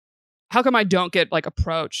how come I don't get like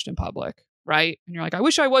approached in public? Right. And you're like, I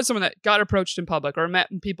wish I was someone that got approached in public or met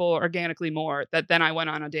people organically more that then I went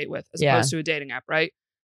on a date with as opposed to a dating app. Right.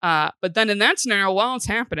 But then in that scenario, while it's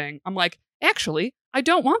happening, I'm like, actually, I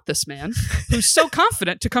don't want this man who's so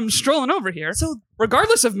confident to come strolling over here. So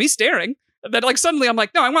regardless of me staring, that like suddenly I'm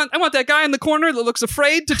like, no, I want that guy in the corner that looks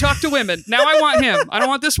afraid to talk to women. Now I want him. I don't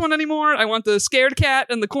want this one anymore. I want the scared cat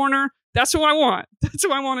in the corner. That's who I want. That's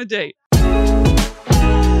who I want to date.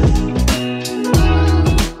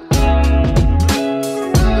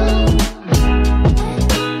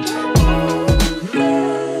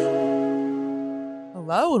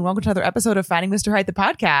 Hello and welcome to another episode of Finding Mr. Height, the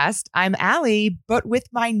podcast. I'm Allie, but with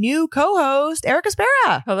my new co-host, Erica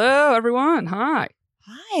Spera. Hello, everyone. Hi.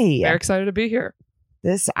 Hi. Very excited to be here.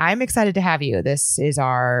 I'm excited to have you. This is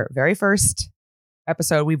our very first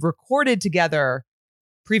episode. We've recorded together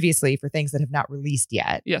previously for things that have not released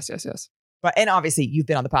yet. Yes. And obviously you've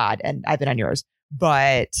been on the pod and I've been on yours,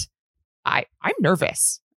 but I'm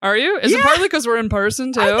nervous. Are you? Is it partly because we're in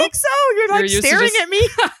person too? I think so. You're staring at me.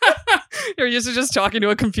 You're used to just talking to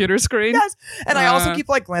a computer screen. Yes. And I also keep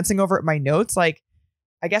glancing over at my notes. I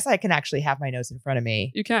guess I can actually have my notes in front of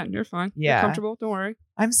me. You can. You're fine. Yeah. You're comfortable. Don't worry.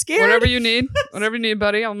 I'm scared. Whatever you need,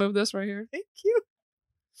 buddy. I'll move this right here. Thank you.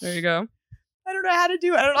 There you go. I don't know how to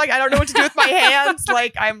do it. I don't know what to do with my hands.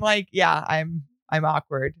 I'm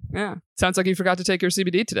awkward. Yeah. Sounds like you forgot to take your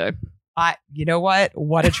CBD today. You know what?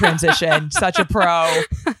 What a transition. Such a pro.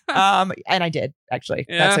 And I did actually.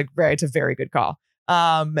 Yeah. It's a very good call.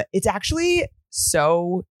 It's actually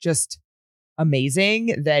so just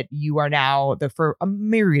amazing that you are now for a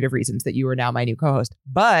myriad of reasons that you are now my new co-host,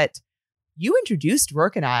 but you introduced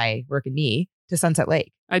Rourke and me to Sunset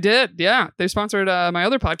Lake. I did. Yeah. They sponsored my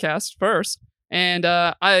other podcast first. And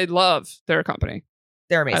I love their company.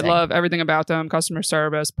 They're amazing. I love everything about them. Customer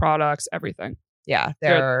service, products, everything. Yeah.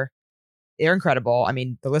 They're incredible. I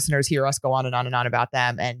mean, the listeners hear us go on and on and on about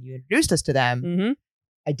them, and you introduced us to them. Mm-hmm.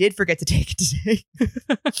 I did forget to take it today,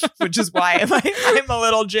 which is why I'm a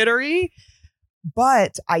little jittery.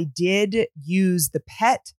 But I did use the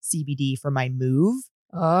pet CBD for my move.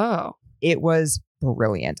 Oh. It was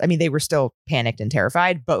brilliant. I mean, they were still panicked and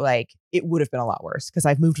terrified, but it would have been a lot worse because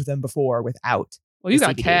I've moved with them before without. Well, you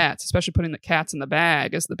got CBD. cats, especially putting the cats in the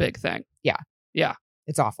bag is the big thing. Yeah. Yeah.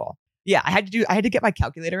 It's awful. Yeah, I had to get my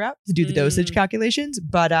calculator out to do the dosage calculations,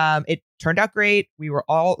 but it turned out great. We were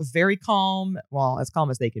all very calm. Well, as calm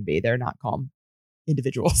as they could be. They're not calm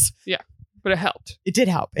individuals. Yeah, but it helped. It did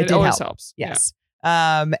help. It always helps. Yes.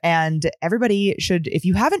 Yeah. And everybody should, if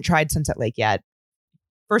you haven't tried Sunset Lake yet,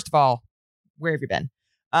 first of all, where have you been?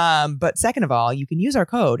 But second of all, you can use our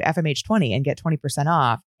code FMH20 and get 20%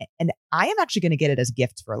 off. And I am actually going to get it as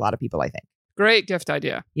gifts for a lot of people, I think. Great gift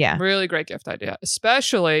idea. Yeah. Really great gift idea.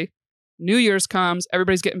 Especially New Year's comes,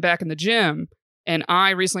 everybody's getting back in the gym. And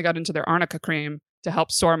I recently got into their arnica cream to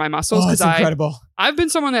help sore my muscles. Oh, it's incredible. I've been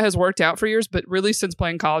someone that has worked out for years, but really since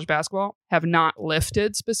playing college basketball, have not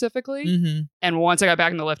lifted specifically. Mm-hmm. And once I got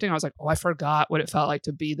back into lifting, I was like, oh, I forgot what it felt like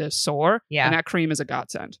to be this sore. Yeah. And that cream is a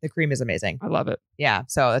godsend. The cream is amazing. I love it. Yeah.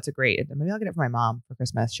 So that's maybe I'll get it for my mom for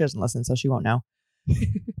Christmas. She doesn't listen, so she won't know.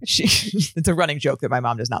 It's a running joke that my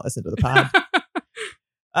mom does not listen to the pod.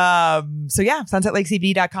 So yeah,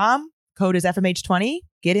 sunsetlakecbd.com. Code is FMH20.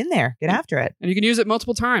 Get in there. Get after it. And you can use it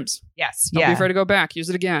multiple times. Yes. Don't be afraid to go back. Use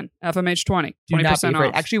it again. FMH20. 20%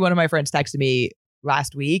 off. Actually, one of my friends texted me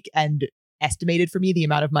last week and estimated for me the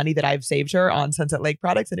amount of money that I've saved her on Sunset Lake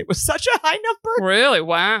products. And it was such a high number. Really?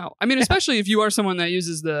 Wow. I mean, especially if you are someone that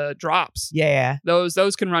uses the drops. Yeah. Those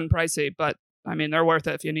can run pricey, but I mean, they're worth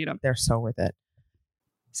it if you need them. They're so worth it.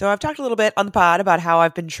 So I've talked a little bit on the pod about how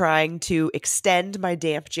I've been trying to extend my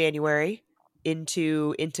damp January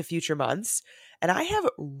into future months. And I have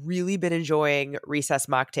really been enjoying recess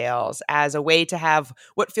mocktails as a way to have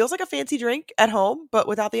what feels like a fancy drink at home, but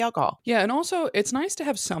without the alcohol. Yeah, and also it's nice to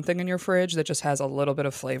have something in your fridge that just has a little bit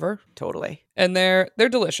of flavor. Totally. And they're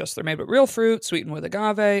delicious. They're made with real fruit, sweetened with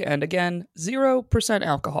agave, and again, 0%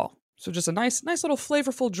 alcohol. So just a nice little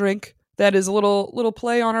flavorful drink that is a little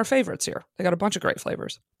play on our favorites here. They got a bunch of great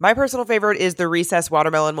flavors. My personal favorite is the Recess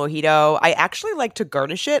Watermelon Mojito. I actually like to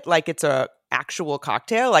garnish it like it's a actual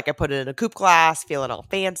cocktail. Like I put it in a coupe glass, feeling all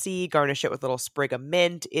fancy, garnish it with a little sprig of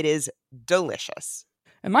mint. It is delicious.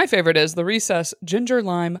 And my favorite is the Recess Ginger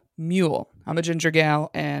Lime Mule. I'm a ginger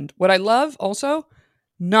gal, and what I love also,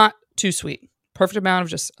 not too sweet. Perfect amount of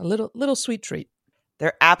just a little sweet treat.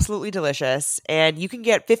 They're absolutely delicious, and you can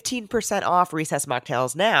get 15% off Recess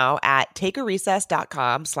mocktails now at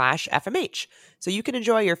takearecess.com/FMH, so you can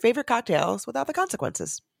enjoy your favorite cocktails without the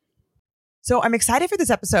consequences. So I'm excited for this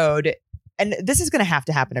episode. and this is going to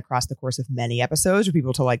happen across the course of many episodes for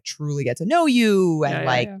people to like truly get to know you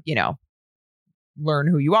and you know, learn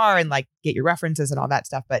who you are and like get your references and all that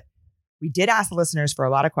stuff. But we did ask the listeners for a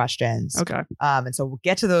lot of questions. Okay. And so we'll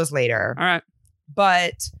get to those later. All right.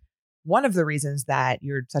 But one of the reasons that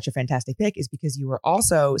you're such a fantastic pick is because you were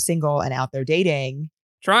also single and out there dating.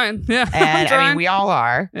 Trying. Yeah. And I mean, we all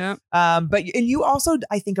are. Yeah. But and you also,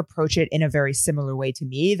 I think, approach it in a very similar way to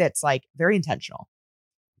me that's like very intentional.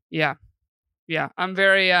 Yeah. Yeah. I'm a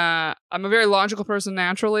very logical person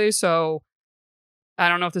naturally. So I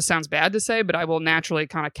don't know if this sounds bad to say, but I will naturally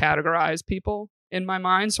kind of categorize people in my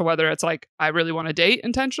mind. So whether it's like I really want to date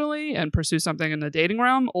intentionally and pursue something in the dating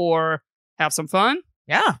realm or have some fun.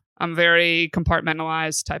 Yeah. I'm very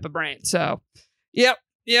compartmentalized type of brain. So yep.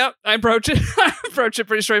 I approach it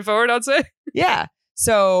pretty straightforward, I'd say. Yeah.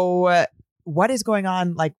 So what is going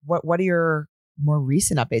on? Like what are your more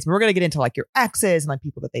recent updates? We're going to get into like your exes and like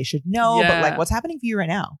people that they should know, but like what's happening for you right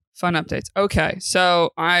now? Fun updates. Okay.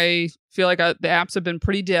 So I feel like the apps have been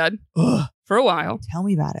pretty dead for a while. Tell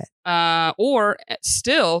me about it. Or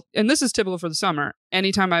still, and this is typical for the summer,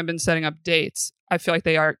 anytime I've been setting up dates, I feel like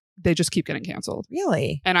they just keep getting canceled.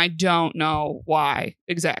 Really? And I don't know why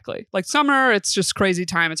exactly. Like summer, it's just crazy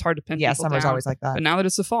time. It's hard to pin people summer's down. Always like that. But now that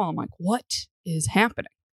it's the fall, I'm like, what is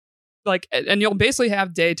happening? Like, and you'll basically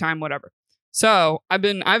have daytime, whatever. So I've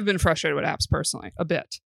been frustrated with apps personally a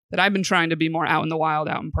bit, that I've been trying to be more out in the wild,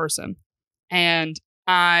 out in person. And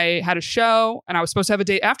I had a show and I was supposed to have a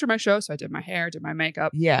date after my show. So I did my hair, did my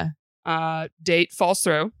makeup. Yeah. Date falls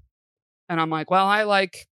through. And I'm like, well, I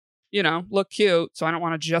like, you know, look cute. So I don't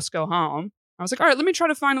want to just go home. I was like, all right, let me try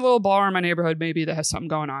to find a little bar in my neighborhood maybe that has something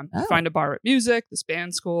going on. Oh. Find a bar with music, this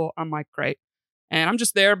band's cool. I'm like, great. And I'm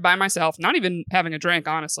just there by myself, not even having a drink,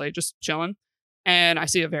 honestly, just chilling. And I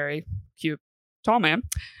see a very cute, tall man.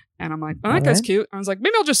 And I'm like, oh, that guy's cute. I was like,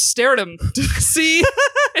 maybe I'll just stare at him to see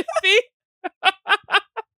if he...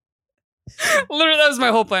 Literally, that was my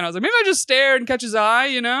whole plan. I was like, maybe I just stare and catch his eye,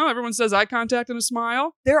 you know? Everyone says eye contact and a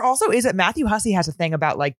smile. There also is Matthew Hussey has a thing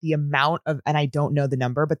about like the amount of, and I don't know the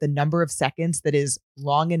number, but the number of seconds that is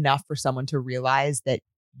long enough for someone to realize that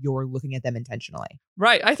you're looking at them intentionally.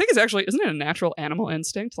 Right. I think it's actually, isn't it a natural animal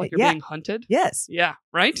instinct? Like you're being hunted? Yes. Yeah.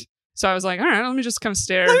 Right? So I was like, all right, let me just kind of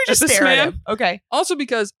stare at this man. At him. Okay. Also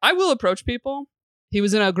because I will approach people. He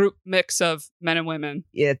was in a group mix of men and women.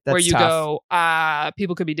 Yeah, that's where you tough. go,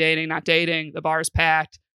 people could be dating, not dating. The bar's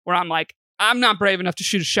packed. Where I'm like, I'm not brave enough to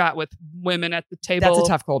shoot a shot with women at the table. That's a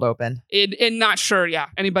tough cold open. And not sure,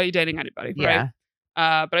 anybody dating anybody, yeah.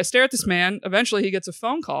 Right? But I stare at this man. Eventually, he gets a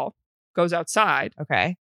phone call, goes outside.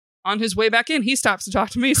 Okay. On his way back in, he stops to talk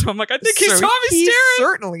to me. So I'm like, I think he saw me he staring.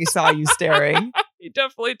 Certainly saw you staring. He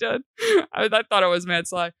definitely did. I thought it was mad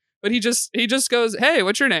sly. But he just goes, hey,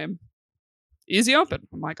 what's your name? Easy open.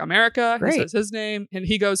 I'm like, America. Great. He says his name. And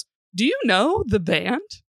he goes, do you know the band?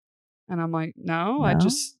 And I'm like, no. I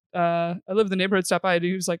just, I live in the neighborhood, stop by. And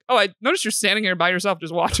he was like, oh, I noticed you're standing here by yourself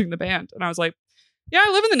just watching the band. And I was like, yeah,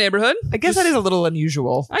 I live in the neighborhood. I guess that is a little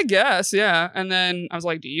unusual. I guess, yeah. And then I was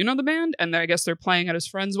like, do you know the band? And I guess they're playing at his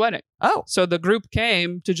friend's wedding. Oh. So the group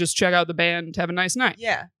came to just check out the band, to have a nice night.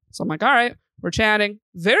 Yeah. So I'm like, all right, we're chatting.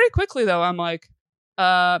 Very quickly, though, I'm like,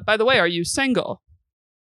 by the way, are you single?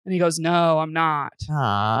 And he goes, no, I'm not.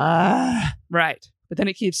 Right. But then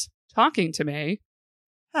he keeps talking to me.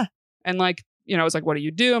 Huh. And like, it's like, what do you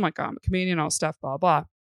do? I'm like, oh, I'm a comedian, all stuff, blah, blah.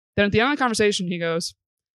 Then at the end of the conversation, he goes,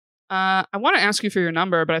 I want to ask you for your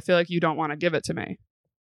number, but I feel like you don't want to give it to me.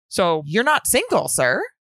 So you're not single, sir.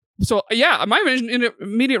 So yeah, my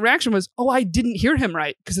immediate reaction was, oh, I didn't hear him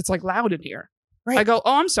right because it's like loud in here. Right. I go,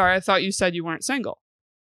 oh, I'm sorry. I thought you said you weren't single.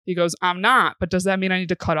 He goes, I'm not. But does that mean I need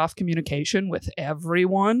to cut off communication with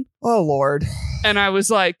everyone? Oh, Lord. And I was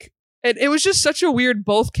like, it was just such a weird,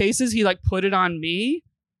 both cases. He like put it on me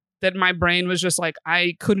that my brain was just like,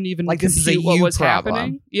 I couldn't even like this is a what was problem.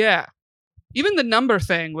 happening. Yeah. Even the number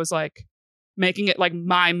thing was like making it like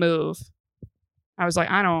my move. I was like,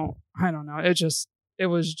 I don't know. It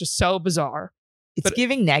was just so bizarre. It's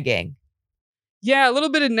giving negging. Yeah, a little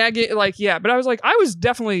bit of negging. Like, yeah. But I was like, I was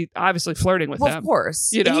definitely obviously flirting with him. Of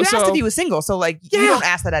course. You know, and you asked if he was single. So like, yeah. You don't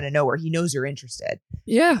ask that out of nowhere. He knows you're interested.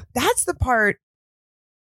 Yeah. That's the part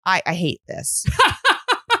I hate this.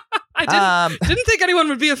 I didn't think anyone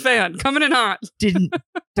would be a fan. Coming in hot.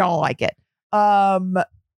 Don't like it.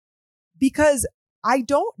 Because I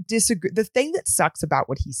don't disagree. The thing that sucks about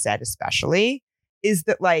what he said, especially, is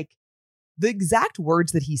that like the exact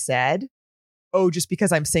words that he said, oh, just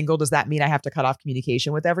because I'm single, does that mean I have to cut off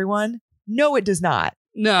communication with everyone? No, it does not.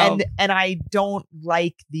 No. And I don't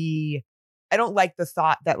like the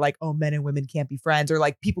thought that like, oh, men and women can't be friends, or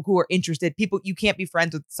like people who are interested, you can't be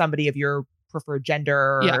friends with somebody of your preferred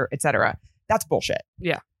gender, etc. That's bullshit.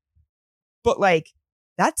 Yeah. But like,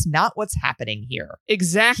 that's not what's happening here.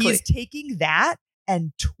 Exactly. He's taking that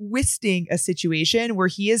and twisting a situation where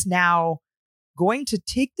he is now going to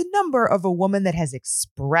take the number of a woman that has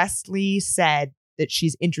expressly said that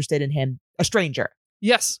she's interested in him, a stranger.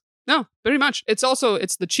 Yes. No, very much. It's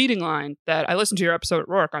the cheating line that I listened to your episode at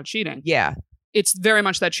Rourke on cheating. Yeah. It's very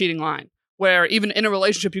much that cheating line where even in a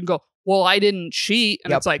relationship, you can go, well, I didn't cheat.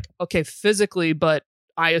 And it's like, okay, physically, but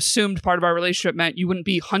I assumed part of our relationship meant you wouldn't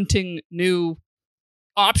be hunting new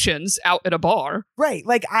options out at a bar. Right.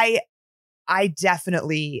 Like I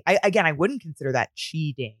definitely, I wouldn't consider that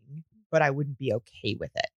cheating, but I wouldn't be okay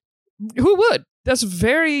with it. Who would? That's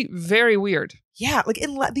very, very weird. Yeah, like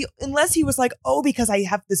unless he was like, oh, because I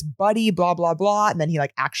have this buddy, blah, blah, blah. And then he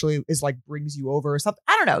like actually is like brings you over or something.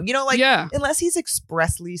 I don't know. You know, like unless he's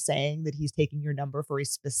expressly saying that he's taking your number for a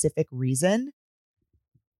specific reason,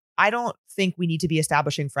 I don't think we need to be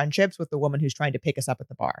establishing friendships with the woman who's trying to pick us up at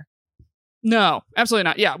the bar. No, absolutely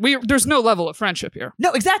not. Yeah, there's no level of friendship here.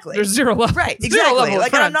 No, exactly. There's zero level. Right, exactly. Zero level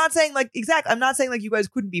like, and I'm not saying like I'm not saying like you guys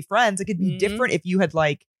couldn't be friends. It could be different if you had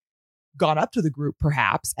like gone up to the group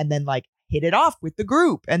perhaps and then like hit it off with the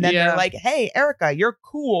group and then they're like, hey, Erica, you're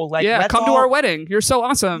cool. Like, come to our wedding. You're so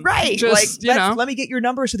awesome. Right. Just, like, let me get your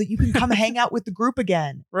number so that you can come hang out with the group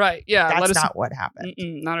again. Right. Yeah. That's not what happened.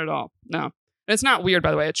 Not at all. No. And it's not weird,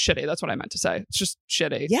 by the way. It's shitty. That's what I meant to say. It's just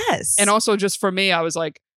shitty. Yes. And also just for me, I was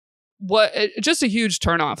like, just a huge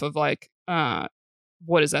turnoff of like,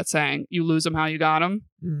 what is that saying? You lose them how you got them.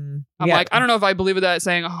 I'm like, I don't know if I believe that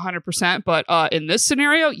saying 100%, but in this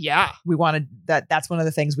scenario, yeah. We wanted that. That's one of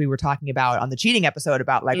the things we were talking about on the cheating episode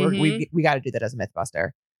about like, we got to do that as a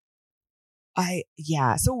Mythbuster.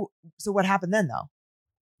 So what happened then though?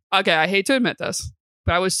 Okay. I hate to admit this,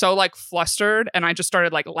 but I was so like flustered and I just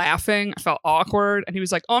started like laughing. I felt awkward. And he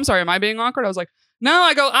was like, oh, I'm sorry. Am I being awkward? I was like, no,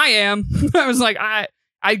 I am. I was like,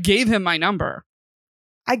 I gave him my number.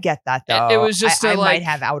 I get that though. It was just I might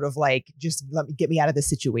have out of like, just get me out of this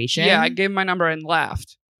situation. Yeah, I gave him my number and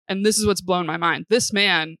laughed. And this is what's blown my mind. This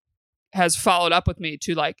man has followed up with me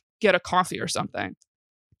to like get a coffee or something.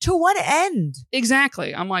 To what end?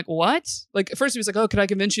 Exactly. I'm like, what? Like at first he was like, oh, could I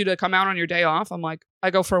convince you to come out on your day off? I'm like,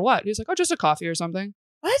 I go for what? He's like, oh, just a coffee or something.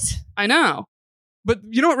 What? I know. But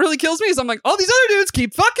you know what really kills me is I'm like, all these other dudes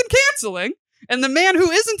keep fucking canceling. And the man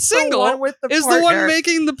who isn't single is the one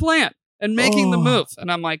making the plan. And making the move.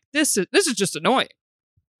 And I'm like, this is just annoying.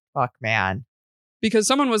 Fuck, man. Because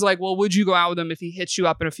someone was like, well, would you go out with him if he hits you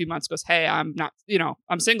up in a few months? Goes, hey, I'm not,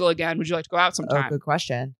 I'm single again. Would you like to go out sometime? Oh, good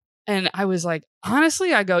question. And I was like,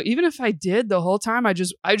 honestly, I go, even if I did the whole time, I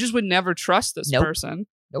just would never trust this person.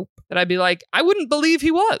 Nope. That I'd be like, I wouldn't believe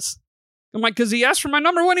he was. I'm like, because he asked for my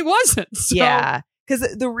number when he wasn't. So. Yeah.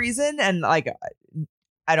 Because the reason, and like,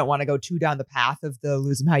 I don't want to go too down the path of the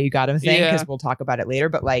lose him how you got him thing, because we'll talk about it later.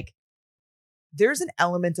 But like, there's an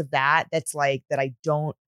element of that's like that I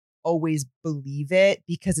don't always believe it,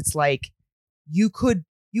 because it's like you could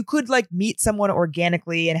like meet someone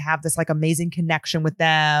organically and have this like amazing connection with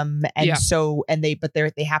them, and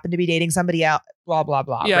they happen to be dating somebody else, blah blah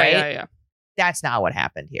blah. Right? Yeah. That's not what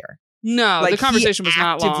happened here. No, like, the conversation was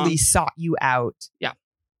not long. Actively sought you out. Yeah.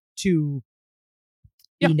 To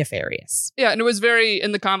be nefarious. Yeah, and it was very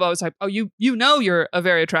in the convo. I was like, oh, you're a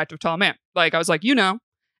very attractive tall man. Like I was like,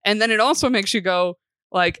 And then it also makes you go,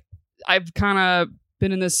 like, I've kind of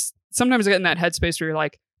been in this, sometimes I get in that headspace where you're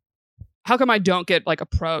like, how come I don't get like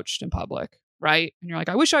approached in public, right? And you're like,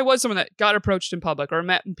 I wish I was someone that got approached in public or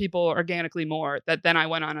met people organically more that then I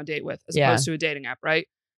went on a date with as opposed to a dating app, right?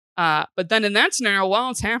 But then in that scenario, while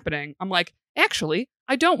it's happening, I'm like, actually,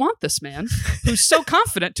 I don't want this man who's so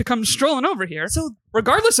confident to come strolling over here. So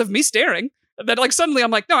regardless of me staring, that like suddenly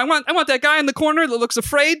I'm like, no, I want that guy in the corner that looks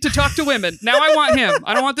afraid to talk to women. Now I want him.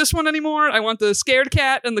 I don't want this one anymore. I want the scared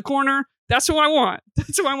cat in the corner. That's who I want.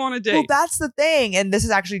 That's who I want to date. Well, that's the thing. And this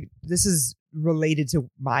is related to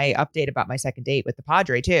my update about my second date with the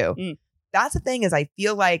Padre too. That's the thing, is I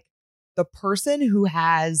feel like the person who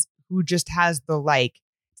just has the like,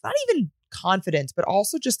 it's not even confidence, but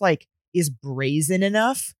also just like is brazen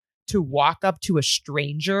enough to walk up to a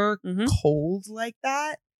stranger cold like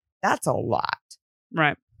that. That's a lot.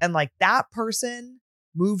 Right. And like that person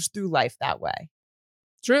moves through life that way.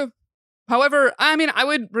 True. However, I mean, I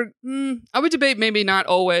would debate maybe not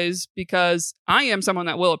always, because I am someone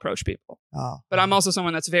that will approach people. But I'm also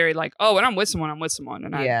someone that's very like, oh, when I'm with someone, I'm with someone.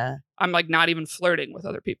 And I'm like not even flirting with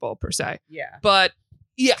other people per se. Yeah. But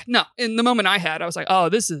yeah, no, in the moment I had, I was like, oh,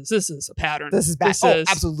 this is a pattern. This is bad.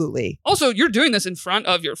 Absolutely. Also, you're doing this in front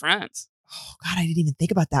of your friends. Oh God, I didn't even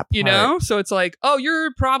think about that part. You know? So it's like, oh,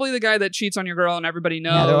 you're probably the guy that cheats on your girl and everybody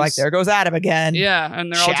knows. Yeah, they're like, there goes Adam again. Yeah,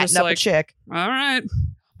 and they're all Chatting just up like, a chick. all right. Oh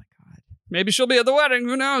my God. Maybe she'll be at the wedding.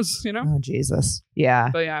 Who knows? You know? Oh Jesus.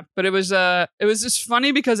 Yeah. But it was just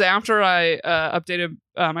funny because after I updated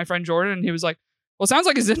my friend Jordan, he was like, well, sounds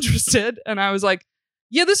like he's interested. And I was like,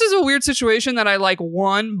 yeah, this is a weird situation that I like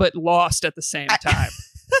won but lost at the same time.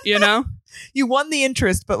 You know? You won the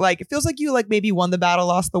interest, but like it feels like you like maybe won the battle,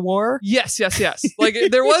 lost the war. Yes. Like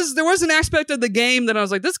there was an aspect of the game that I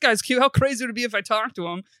was like, this guy's cute. How crazy would it be if I talked to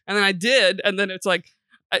him? And then I did, and then it's like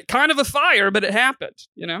kind of a fire, but it happened,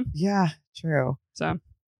 you know? Yeah, true. So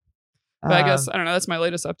but I guess I don't know, that's my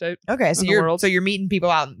latest update. Okay, so you're meeting people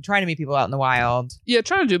out, trying to meet people out in the wild. Yeah,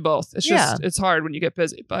 trying to do both. It's just it's hard when you get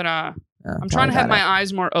busy. But I'm trying to have my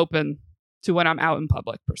eyes more open to when I'm out in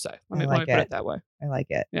public, per se. Let me put it that way. I like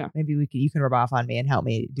it. Yeah. Maybe you can rub off on me and help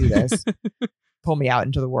me do this. Pull me out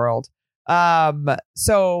into the world.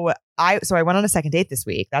 So I went on a second date this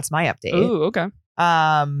week. That's my update. Ooh, okay.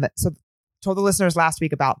 So told the listeners last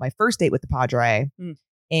week about my first date with the Padre.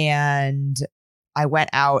 And I went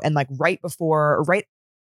out and like I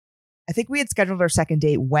think we had scheduled our second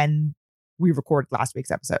date when we recorded last week's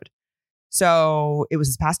episode. So it was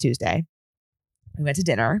this past Tuesday. We went to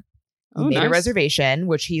dinner. He made a reservation,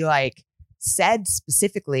 which he like said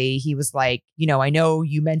specifically. He was like, you know, I know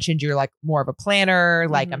you mentioned you're like more of a planner.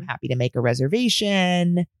 Like, I'm happy to make a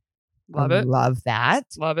reservation. Love it. Love that.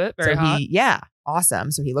 Love it. Very hot.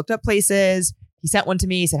 Awesome. So he looked up places. He sent one to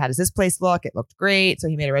me. He said, how does this place look? It looked great. So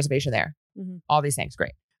he made a reservation there. All these things.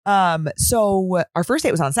 Great. So our first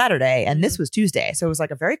date was on Saturday and this was Tuesday. So it was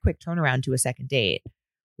like a very quick turnaround to a second date.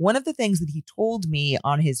 One of the things that he told me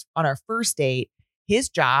on our first date, his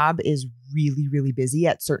job is really, really busy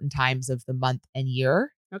at certain times of the month and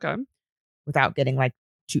year. Okay. Without getting like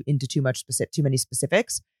too many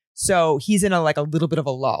specifics. So he's in a little bit of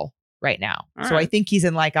a lull right now. All so right. I think he's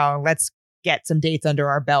in like, let's get some dates under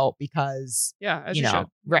our belt because, as you should.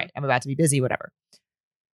 right. I'm about to be busy, whatever.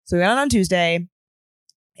 So we went on Tuesday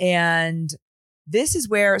and this is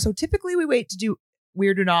where, so typically we wait to do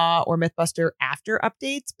Weird or Not or Mythbuster after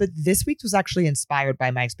updates, but this week's was actually inspired by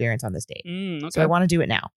my experience on this date. Okay. So I want to do it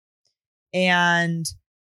now. And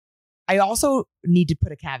I also need to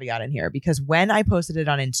put a caveat in here because when I posted it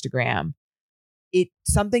on Instagram,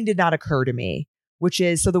 something did not occur to me, which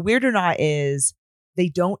is, so the Weird or Not is they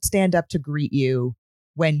don't stand up to greet you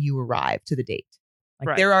when you arrive to the date.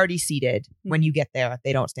 Like they're already seated. When you get there,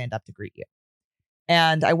 they don't stand up to greet you.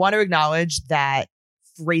 And I want to acknowledge that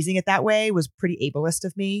phrasing it that way was pretty ableist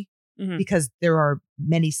of me because there are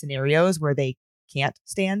many scenarios where they can't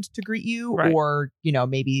stand to greet you or,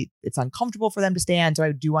 maybe it's uncomfortable for them to stand. So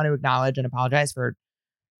I do want to acknowledge and apologize for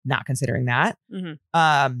not considering that.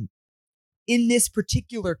 In this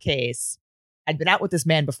particular case, I'd been out with this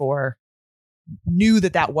man before, knew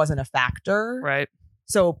that wasn't a factor. Right.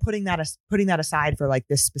 So putting that aside for like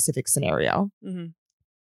this specific scenario,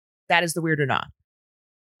 that is the Weird or Not.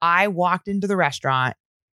 I walked into the restaurant.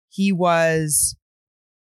 He had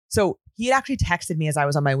actually texted me as I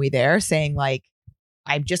was on my way there saying like,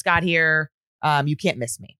 I just got here. You can't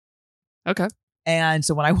miss me. Okay. And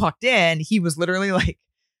so when I walked in, he was literally like,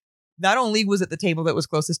 not only was it the table that was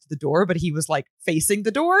closest to the door, but he was like facing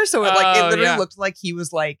the door. So it literally looked like he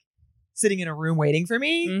was like sitting in a room waiting for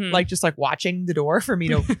me, like just like watching the door for me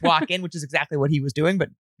to walk in, which is exactly what he was doing, but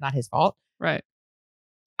not his fault. Right.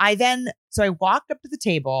 So I walked up to the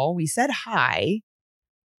table. We said hi.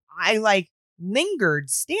 I like lingered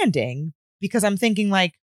standing because I'm thinking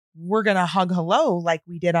like, we're going to hug hello like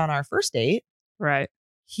we did on our first date. Right.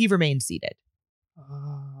 He remained seated.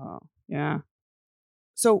 Oh, yeah.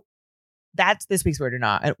 So that's this week's Weird or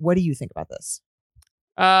Not. What do you think about this?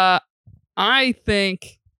 I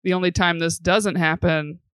think the only time this doesn't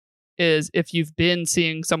happen is if you've been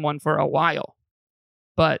seeing someone for a while.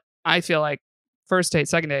 But I feel like first date,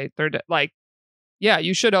 second date, third date, like, yeah,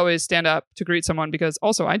 you should always stand up to greet someone because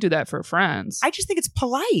also I do that for friends. I just think it's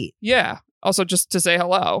polite. Yeah. Also just to say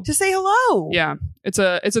hello. To say hello. Yeah. It's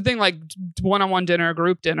a thing like one-on-one dinner,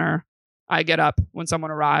 group dinner. I get up when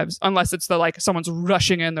someone arrives, unless it's someone's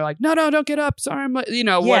rushing in. They're like, no, don't get up. Sorry.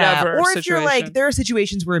 Whatever. Or if situation. you're like, there are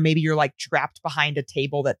situations where maybe you're like trapped behind a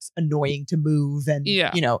table that's annoying to move. And,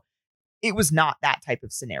 it was not that type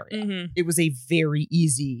of scenario. It was a very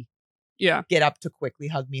easy, get up to quickly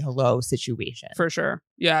hug me hello situation. For sure.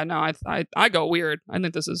 Yeah, no, I go weird. I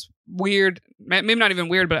think this is weird. Maybe not even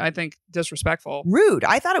weird, but I think disrespectful. Rude.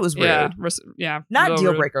 I thought it was rude. Yeah. Not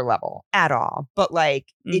deal breaker level at all. But like,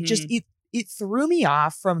 it just, it threw me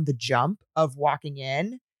off from the jump of walking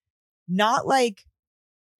in. Not like,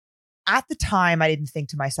 at the time, I didn't think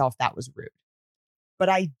to myself that was rude. But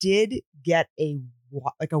I did get a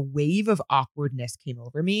wave of awkwardness came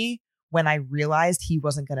over me when I realized he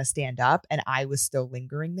wasn't going to stand up and I was still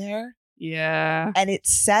lingering there. Yeah. And it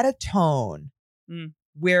set a tone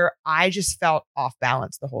where I just felt off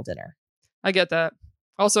balance the whole dinner. I get that.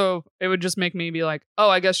 Also, it would just make me be like, oh,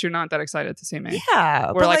 I guess you're not that excited to see me.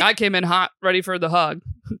 Yeah. Where like I came in hot, ready for the hug.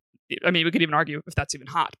 I mean, we could even argue if that's even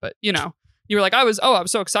hot, but you know, you were like, I was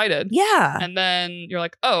so excited. Yeah. And then you're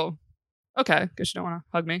like, oh, okay, guess you don't want to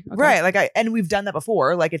hug me. Okay. Right. Like and we've done that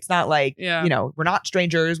before. Like, it's not like, Yeah. you know, we're not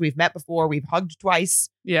strangers. We've met before. We've hugged twice.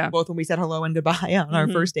 Yeah. Both when we said hello and goodbye on our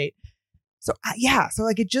first date. So yeah. So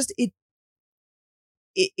like it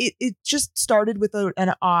just started with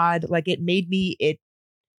an odd, like it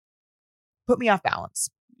put me off balance.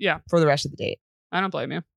 Yeah. For the rest of the date. I don't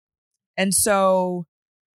blame you. And so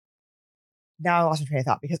now I lost my train of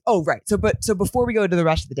thought because, oh, right. So before we go to the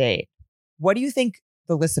rest of the date, what do you think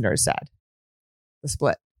the listeners said? The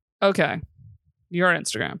split. Okay. You're on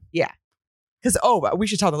Instagram. Yeah. Because, we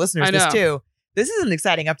should tell the listeners this too. This is an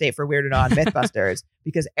exciting update for Weird and On Mythbusters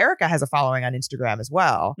because Erica has a following on Instagram as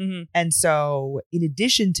well. Mm-hmm. And so in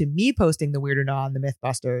addition to me posting the Weird and On, the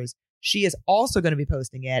Mythbusters, she is also going to be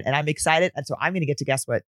posting it. And I'm excited. And so I'm going to get to guess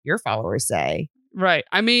what your followers say. Right.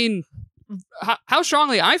 I mean, how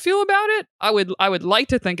strongly I feel about it, I would like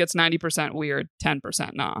to think it's 90% weird,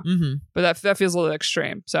 10% nah. Mm-hmm. But that feels a little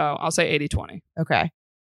extreme. So I'll say 80-20. Okay.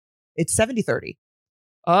 It's 70-30.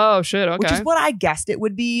 Oh, shit. Okay. Which is what I guessed it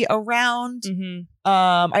would be around. Mm-hmm.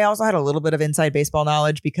 I also had a little bit of inside baseball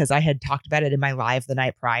knowledge because I had talked about it in my live the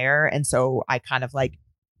night prior. And so I kind of like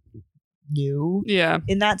knew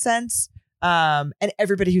in that sense. And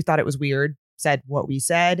everybody who thought it was weird said what we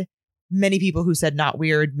said. Many people who said not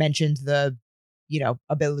weird mentioned the,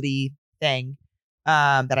 ability thing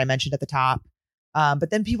that I mentioned at the top.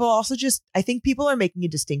 But then people also I think people are making a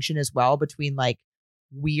distinction as well between like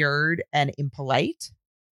weird and impolite.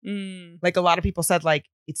 Like a lot of people said, like,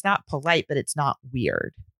 it's not polite, but it's not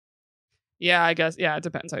weird. Yeah, I guess. Yeah, it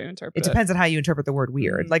depends how you interpret it. It depends on how you interpret the word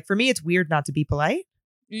weird. Like for me, it's weird not to be polite.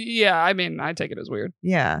 Yeah, I mean, I take it as weird.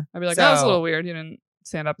 Yeah. I'd be like, oh, it's a little weird. You didn't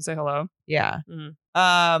stand up and say hello. Yeah.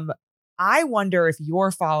 I wonder if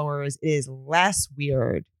your followers is less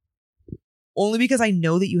weird, only because I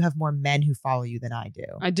know that you have more men who follow you than I do.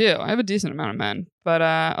 I do. I have a decent amount of men, but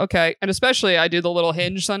okay. And especially I do the little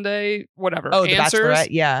Hinge Sunday, whatever. Oh, the answers, Bachelorette,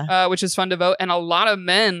 yeah. Which is fun to vote. And a lot of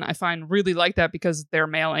men I find really like that because they're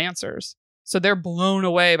male answers. So they're blown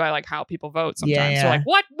away by like how people vote sometimes. Yeah. They're like,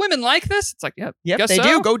 what? Women like this? It's like, yeah, yep, they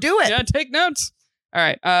do. Go do it. Yeah, take notes. All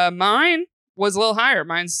right. Mine was a little higher.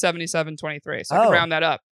 Mine's 77-23. So I can round that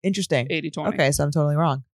up. Interesting. 80-20. Okay, so I'm totally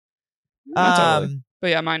wrong. Not totally. But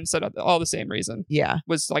yeah, mine said all the same reason. Yeah.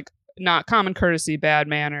 Was like not common courtesy, bad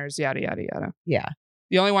manners, yada, yada, yada. Yeah.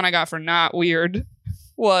 The only one I got for not weird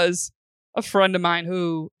was a friend of mine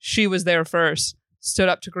who she was there first, stood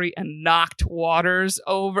up to greet and knocked Waters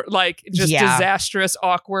over, like just disastrous,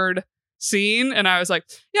 awkward scene. And I was like,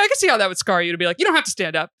 yeah, I can see how that would scar you to be like, you don't have to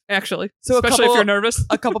stand up, actually. So especially if you're nervous.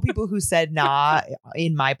 A couple people who said nah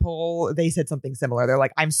in my poll, they said something similar. They're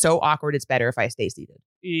like, I'm so awkward, it's better if I stay seated.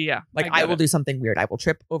 Yeah. Like I will do something weird. I will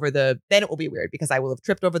trip over then it will be weird because I will have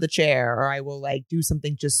tripped over the chair or I will like do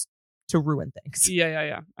something just to ruin things.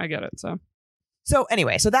 Yeah. I get it. So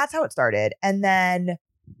anyway, so that's how it started. And then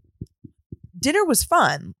dinner was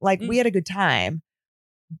fun. Like we had a good time.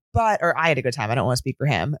 Or I had a good time. I don't want to speak for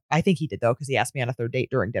him. I think he did though, because he asked me on a third date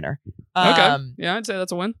during dinner. Okay. Yeah, I'd say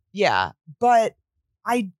that's a win. Yeah. But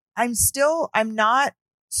I'm not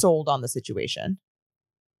sold on the situation.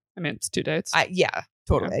 I mean, it's 2 dates. Yeah,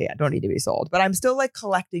 totally. Yeah, don't need to be sold. But I'm still like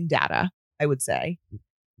collecting data, I would say,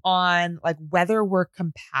 on like whether we're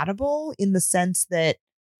compatible in the sense that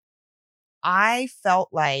I felt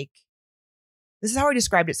like this is how I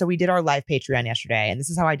described it. So we did our live Patreon yesterday, and this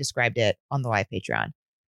is how I described it on the live Patreon.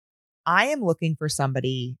 I am looking for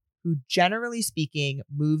somebody who, generally speaking,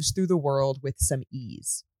 moves through the world with some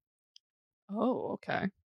ease. Oh, okay.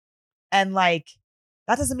 And like,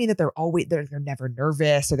 that doesn't mean that they're never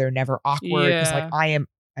nervous or they're never awkward. Because like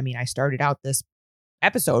I started out this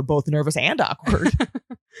episode both nervous and awkward.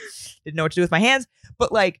 Didn't know what to do with my hands.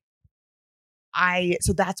 But like,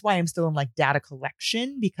 so that's why I'm still in like data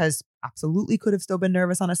collection, because absolutely could have still been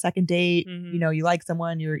nervous on a second date. Mm-hmm. You like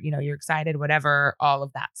someone, you're excited, whatever, all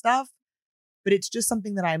of that stuff. But it's just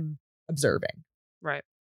something that I'm observing. Right.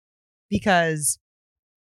 Because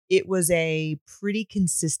it was a pretty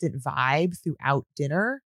consistent vibe throughout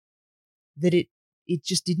dinner that it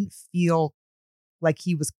just didn't feel like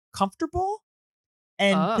he was comfortable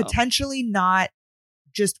and potentially not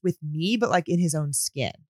just with me, but like in his own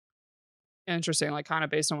skin. Interesting. Like kind of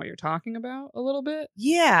based on what you're talking about a little bit.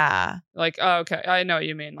 Yeah. Like, oh, okay. I know what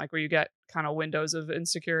you mean. Like where you get kind of windows of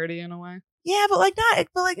insecurity in a way. Yeah, but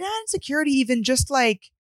not insecurity, even just like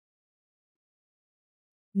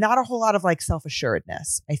not a whole lot of like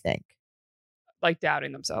self-assuredness, I think. Like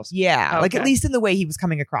doubting themselves. Yeah. Okay. Like at least in the way he was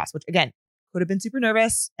coming across, which again, could have been super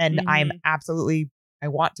nervous. And I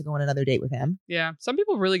want to go on another date with him. Yeah. Some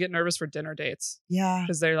people really get nervous for dinner dates. Yeah.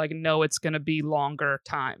 Because they're like, know it's going to be longer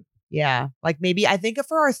time. Yeah. Like maybe I think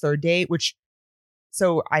for our third date,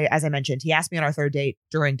 as I mentioned, he asked me on our third date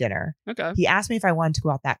during dinner. Okay. He asked me if I wanted to go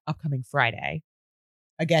out that upcoming Friday.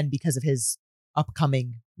 Again, because of his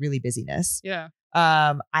upcoming really busyness. Yeah.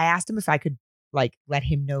 I asked him if I could like let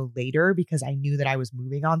him know later because I knew that I was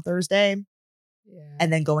moving on Thursday. Yeah.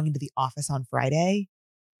 And then going into the office on Friday.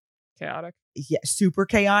 Chaotic. Yeah, super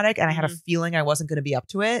chaotic. And I had a feeling I wasn't going to be up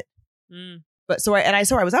to it. Mm. But so I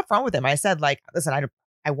was upfront with him. I said, like, listen,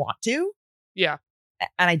 I want to. Yeah.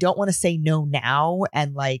 And I don't want to say no now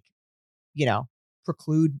and like,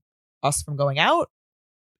 preclude us from going out.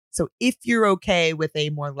 So if you're okay with a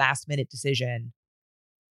more last minute decision,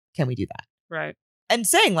 can we do that? Right. And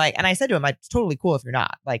saying like, and I said to him, it's totally cool if you're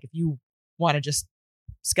not. Like, if you want to just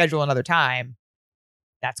schedule another time,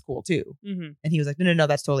 that's cool too. Mm-hmm. And he was like, no,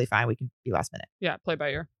 that's totally fine. We can be last minute. Yeah. Play by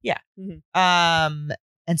ear. Yeah. Mm-hmm.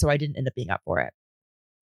 And so I didn't end up being up for it.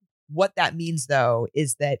 What that means though,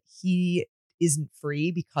 is that he isn't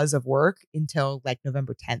free because of work until like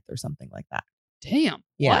November 10th or something like that. Damn.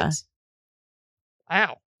 Yeah. What?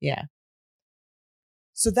 Wow. Yeah.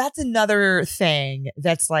 So that's another thing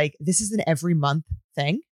that's like, this is an every month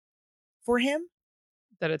thing for him.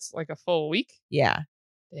 That it's like a full week? Yeah.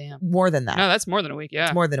 Damn. More than that. No, that's more than a week. Yeah.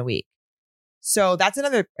 It's more than a week. So that's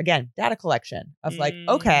another, again, data collection of like,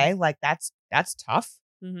 okay, like that's tough.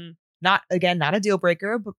 Mm-hmm. Not a deal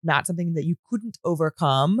breaker, but not something that you couldn't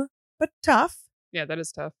overcome, but tough. Yeah, that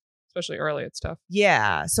is tough. Especially early, it's tough.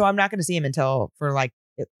 Yeah. So I'm not going to see him until for like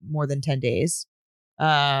more than 10 days.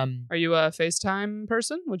 Are you a FaceTime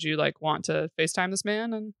person? Would you like want to FaceTime this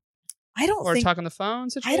man and talk on the phone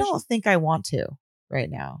situation? I don't think I want to right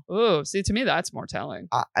now. Oh, see, to me, that's more telling.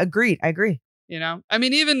 Agreed. I agree. I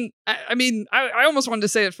mean, I almost wanted to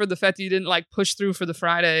say it for the fact that you didn't like push through for the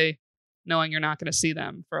Friday knowing you're not going to see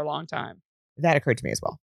them for a long time. That occurred to me as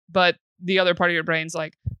well. But the other part of your brain's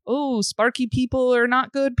like, oh, sparky people are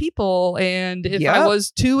not good people. And if I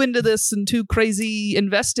was too into this and too crazy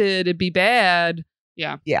invested, it'd be bad.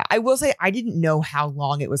 Yeah. Yeah. I will say I didn't know how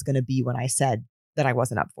long it was going to be when I said that I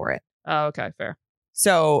wasn't up for it. Oh, okay. Fair.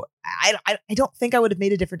 So I don't think I would have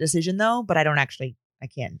made a different decision though, but I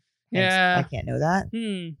can't know that.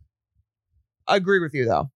 I agree with you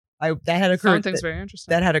though. That had occurred. Phone thing's very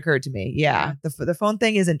interesting. That had occurred to me. Yeah. The phone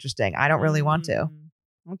thing is interesting. I don't really want to.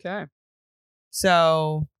 Okay.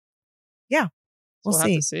 So yeah, we'll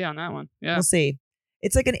see. Have to see on that one. Yeah. We'll see.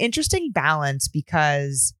 It's like an interesting balance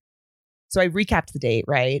because so I recapped the date,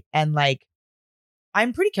 right? And like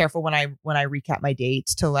I'm pretty careful when I recap my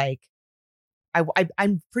dates to like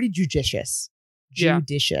I'm pretty judicious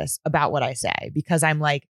about what I say because I'm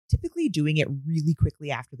like typically doing it really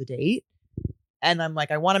quickly after the date. And I'm like,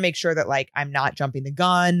 I want to make sure that like I'm not jumping the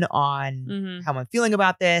gun on how I'm feeling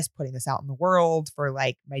about this, putting this out in the world for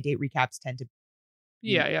like my date recaps tend to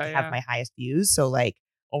have my highest views. So like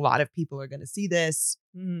a lot of people are going to see this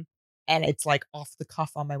and it's like off the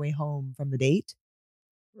cuff on my way home from the date.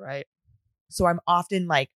 Right. So I'm often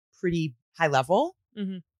like pretty high level.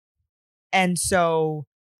 And so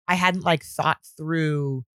I hadn't like thought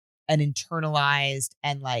through and internalized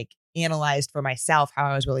and like analyzed for myself how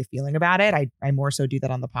I was really feeling about it. I more so do that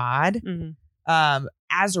on the pod.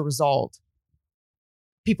 As a result,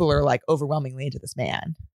 people are like overwhelmingly into this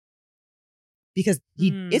man because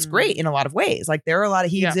it's great in a lot of ways. Like there are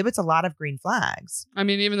he exhibits a lot of green flags. I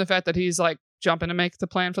mean, even the fact that he's like jumping to make the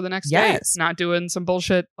plan for the next day, not doing some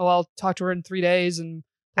bullshit. Oh, I'll talk to her in 3 days and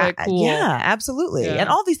play it cool. Yeah, absolutely. Yeah. And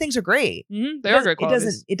all these things are great. They are great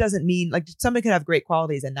qualities. It doesn't mean like somebody could have great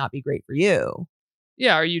qualities and not be great for you.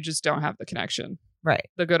 Yeah, or you just don't have the connection. Right.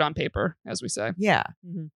 The good on paper, as we say. Yeah.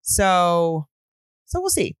 So we'll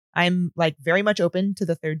see. I'm like very much open to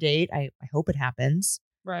the third date. I hope it happens.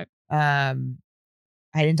 Right. I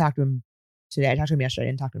didn't talk to him today. I talked to him yesterday. I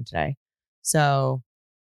didn't talk to him today. So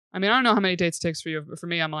I mean, I don't know how many dates it takes for you, but for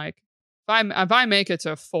me, I'm like, if I make it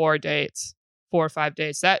to 4 or 5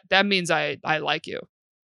 dates, that means I like you.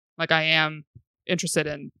 Like I am interested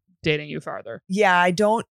in dating you farther. Yeah, I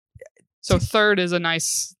don't. So third is a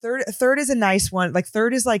nice one. Like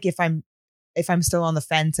third is like if I'm still on the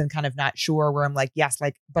fence and kind of not sure where I'm like, yes,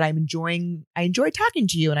 like, but I enjoy talking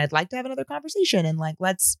to you and I'd like to have another conversation and like,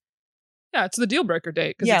 let's Yeah, it's the deal breaker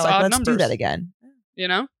date because Yeah, it's like, odd let's numbers. do that again. You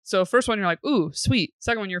know? So first one, you're like, ooh, sweet.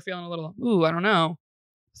 Second one, you're feeling a little, ooh, I don't know.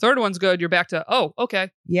 Third one's good. You're back to, oh, okay.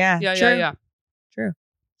 Yeah. Yeah, true. yeah. True.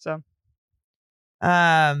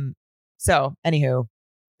 So anywho,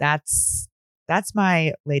 that's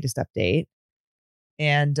my latest update.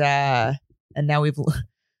 And now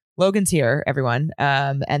Logan's here, everyone.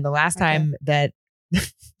 And the last time that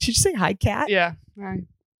did you say hi, Kat? Yeah. Hi.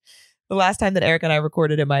 The last time that Eric and I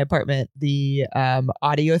recorded in my apartment, the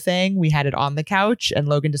audio thing, we had it on the couch and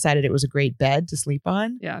Logan decided it was a great bed to sleep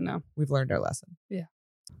on. Yeah, no. We've learned our lesson. Yeah.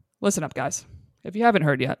 Listen up, guys. If you haven't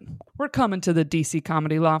heard yet, we're coming to the DC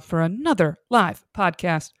Comedy Loft for another live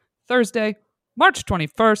podcast Thursday, March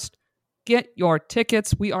 21st. Get your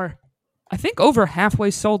tickets. We are, I think, over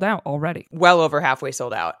halfway sold out already. Well over halfway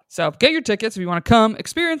sold out. So get your tickets if you want to come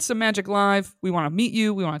experience some magic live. We want to meet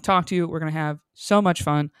you. We want to talk to you. We're going to have so much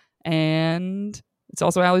fun. And it's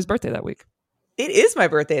also Allie's birthday that week. It is my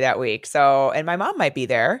birthday that week. And my mom might be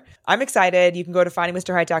there. I'm excited. You can go to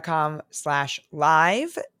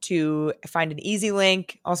findingmrheight.com/live to find an easy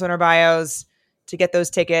link, also in our bios, to get those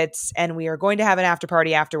tickets. And we are going to have an after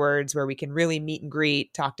party afterwards where we can really meet and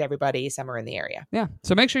greet, talk to everybody somewhere in the area. Yeah.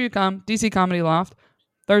 So make sure you come. DC Comedy Loft,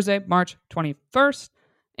 Thursday, March 21st.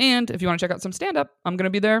 And if you want to check out some stand-up, I'm going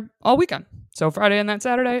to be there all weekend. So Friday and that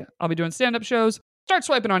Saturday, I'll be doing stand-up shows. Start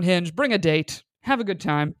swiping on Hinge, bring a date, have a good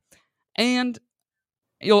time. And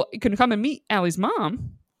you can come and meet Allie's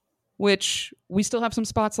mom, which we still have some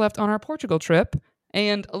spots left on our Portugal trip.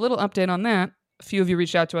 And a little update on that. A few of you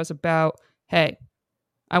reached out to us about, hey,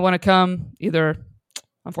 I want to come either,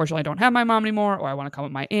 unfortunately, I don't have my mom anymore, or I want to come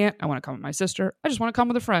with my aunt, I want to come with my sister, I just want to come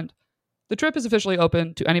with a friend. The trip is officially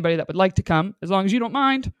open to anybody that would like to come, as long as you don't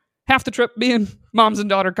mind. Half the trip being moms and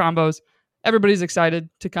daughter combos. Everybody's excited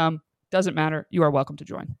to come. Doesn't matter. You are welcome to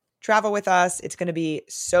join. Travel with us. It's going to be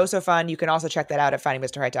so fun. You can also check that out at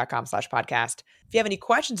findingmrheight.com/podcast. If you have any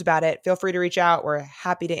questions about it, feel free to reach out. We're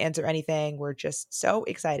happy to answer anything. We're just so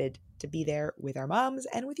excited to be there with our moms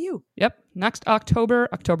and with you. Yep. Next October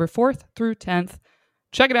 4th through 10th.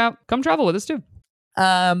 Check it out. Come travel with us too.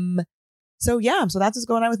 So that's what's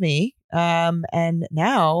going on with me. And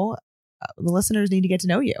now the listeners need to get to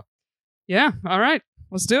know you. Yeah. All right.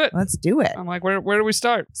 Let's do it. Let's do it. I'm like, where do we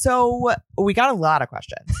start? So we got a lot of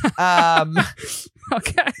questions.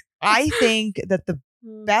 Okay. I think that the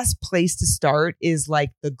best place to start is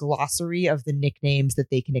like the glossary of the nicknames that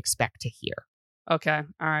they can expect to hear. Okay.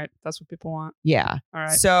 All right. That's what people want. Yeah. All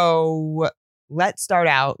right. So let's start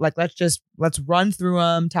out. Like, let's run through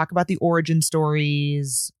them, talk about the origin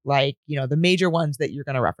stories, like, the major ones that you're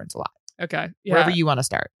going to reference a lot. Okay. Yeah. Wherever you want to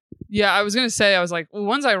start. Yeah, I was going to say, I was like, well,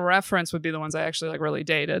 ones I reference would be the ones I actually like really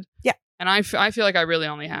dated. Yeah. And I feel like I really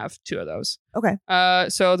only have two of those. Okay.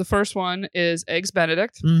 So the first one is Eggs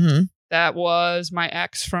Benedict. Mm-hmm. That was my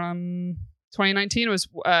ex from 2019. It was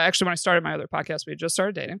actually when I started my other podcast. We had just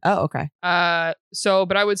started dating. Oh, okay.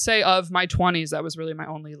 But I would say of my 20s, that was really my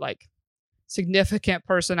only like significant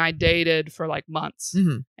person I dated for like months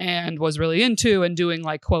and was really into and doing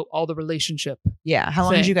like, quote, all the relationship. Yeah. How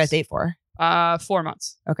long did you guys date for? 4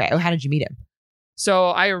 months. Okay. Oh, how did you meet him? So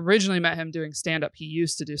I originally met him doing stand-up. He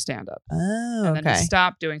used to do stand-up. Oh, and then he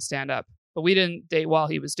stopped doing stand-up. But we didn't date while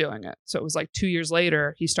he was doing it. So it was like 2 years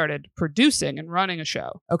later, he started producing and running a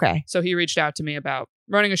show. Okay. So he reached out to me about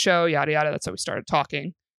running a show, yada, yada. That's how we started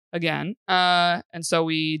talking again. And so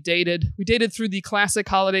we dated. We dated through the classic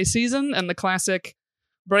holiday season and the classic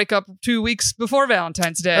breakup 2 weeks before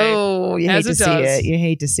Valentine's Day. Oh, you hate to see it. You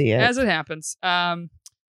hate to see it. As it happens. Yeah,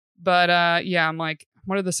 I'm like,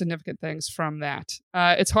 what are the significant things from that?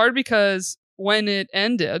 It's hard because when it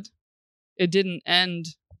ended, it didn't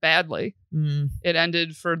end badly. It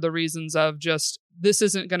ended for the reasons of just, this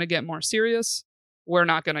isn't going to get more serious. We're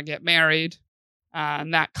not going to get married.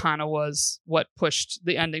 And that kind of was what pushed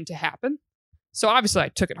the ending to happen. So obviously I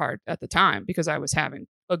took it hard at the time because I was having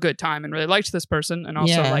a good time and really liked this person. And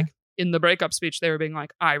also like in the breakup speech, they were being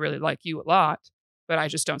like, I really like you a lot, but I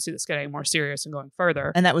just don't see this getting more serious and going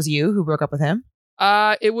further. And that was you who broke up with him?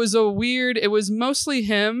 It was mostly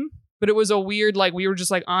him, but it was a weird, like we were just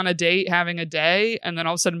like on a date having a day. And then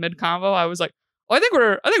all of a sudden mid convo, I was like, oh, I think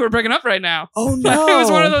we're breaking up right now. Oh no. It was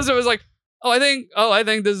one of those that was like, I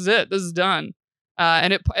think this is it. This is done.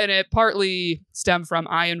 And it partly stemmed from,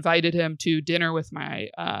 I invited him to dinner with my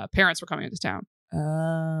parents were coming into town.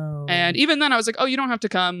 Oh. And even then I was like, oh, you don't have to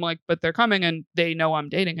come, like, but they're coming and they know I'm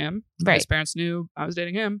dating him. Right. His parents knew I was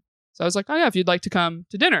dating him. So I was like, oh yeah, if you'd like to come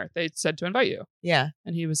to dinner, they said to invite you. Yeah.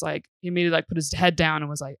 And he was like, he immediately like put his head down and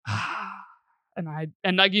was like,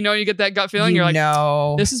 And like, you get that gut feeling. You're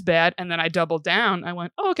like, this is bad. And then I doubled down. I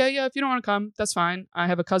went, oh, okay, yeah, if you don't want to come, that's fine. I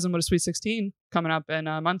have a cousin with a sweet 16 coming up in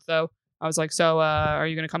a month, though. I was like, so are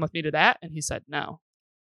you going to come with me to that? And he said, no.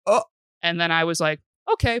 Oh. And then I was like,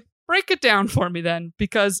 okay, break it down for me then,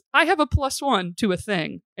 because I have a +1 to a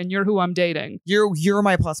thing, and you're who I'm dating. You're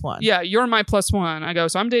my +1. Yeah, you're my +1. I go,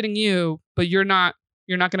 so I'm dating you, but you're not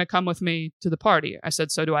going to come with me to the party. I said,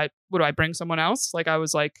 so do I bring someone else? Like, I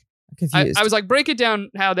was like, confused. I was like, break it down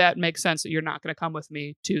how that makes sense that you're not going to come with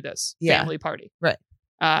me to this family party. Right.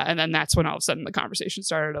 And then that's when all of a sudden the conversation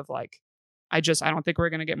started of like, I don't think we're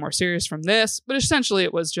going to get more serious from this. But essentially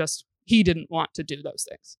it was just, he didn't want to do those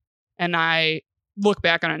things. And I look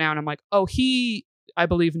back on it now and I'm like, oh, he, I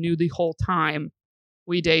believe, knew the whole time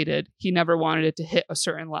we dated. He never wanted it to hit a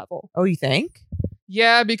certain level. Oh, you think?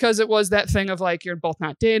 Yeah, because it was that thing of like, you're both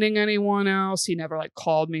not dating anyone else. He never like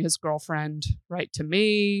called me his girlfriend right to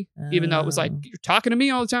me, even though it was like, you're talking to me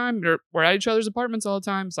all the time. We're at each other's apartments all the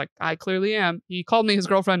time. It's like, I clearly am. He called me his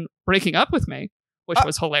girlfriend breaking up with me, which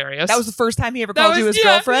was hilarious. That was the first time he ever called you his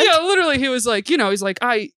girlfriend? Yeah, literally. He was like, he's like,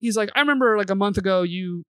 I remember like a month ago,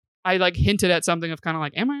 I like hinted at something of kind of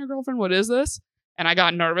like, am I your girlfriend? What is this? And I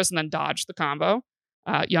got nervous and then dodged the combo.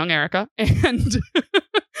 Young Erica.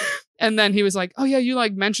 And then he was like, oh yeah, you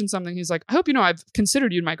like mentioned something. He's like, I hope you know I've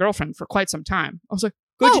considered you my girlfriend for quite some time. I was like,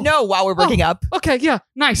 good to know while we're breaking up. Okay, yeah,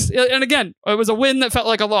 nice. And again, it was a win that felt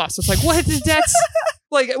like a loss. It's like, what? That's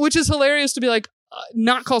like, which is hilarious to be like,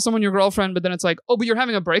 not call someone your girlfriend, but then it's like, oh, but you're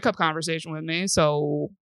having a breakup conversation with me, so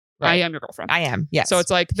right. I am your girlfriend. I am, yes. So it's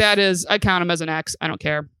like, I count him as an ex. I don't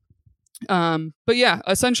care. But yeah,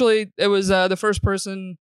 essentially it was the first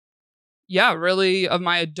person, really of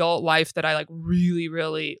my adult life that I like really,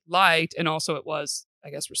 really liked. And also it was, I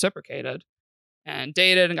guess, reciprocated and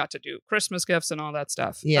dated and got to do Christmas gifts and all that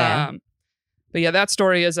stuff. Yeah. But yeah, that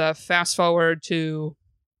story is a fast forward to,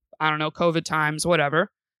 I don't know, COVID times,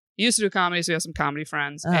 whatever. He used to do comedy, so he has some comedy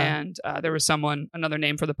friends. And there was another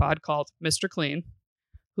name for the pod called Mr. Clean,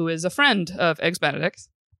 who is a friend of Eggs Benedict,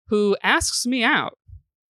 who asks me out.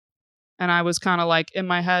 And I was kind of like, in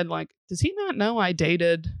my head, like, does he not know I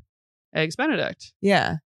dated Eggs Benedict?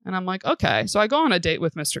 Yeah. And I'm like, okay. So I go on a date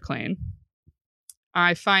with Mr. Clean.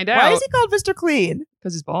 I find out. Why is he called Mr. Clean?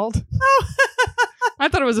 Because he's bald. Oh. I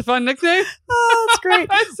thought it was a fun nickname. Oh, that's great.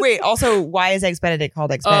 Wait, also, why is Eggs Benedict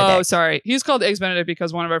called Eggs Benedict? Oh, sorry. He's called Eggs Benedict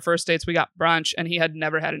because one of our first dates, we got brunch and he had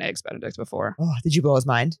never had an Eggs Benedict before. Oh, did you blow his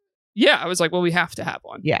mind? Yeah. I was like, well, we have to have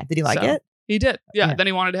one. Yeah. Did he like it? He did. Yeah. Then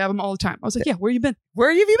he wanted to have them all the time. I was like, yeah, where you been? Where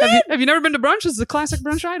have you been? Have you never been to brunch? This is a classic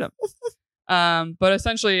brunch item. But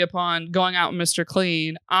essentially upon going out with Mr.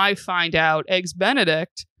 Clean, I find out Eggs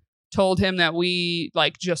Benedict told him that we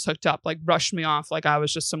like just hooked up, like brushed me off like I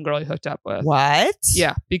was just some girl he hooked up with. What?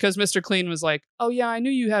 Yeah. Because Mr. Clean was like, oh yeah, I knew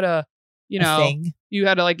you had a thing. You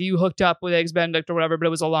had you hooked up with Eggs Benedict or whatever, but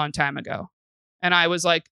it was a long time ago. And I was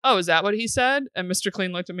like, oh, is that what he said? And Mr.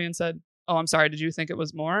 Clean looked at me and said, oh, I'm sorry. Did you think it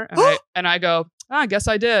was more? And I go, I guess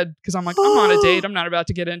I did. Because I'm like, I'm on a date. I'm not about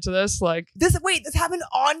to get into this. Like this happened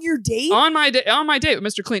on your date? On my date with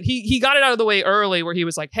Mr. Clean. He got it out of the way early where he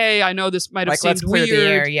was like, hey, I know this might have seemed weird. The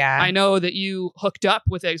air, yeah. I know that you hooked up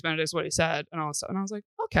with Eggs Benedict is what he said. And all of a sudden I was like,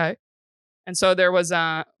 okay. And so there was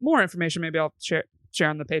more information. Maybe I'll share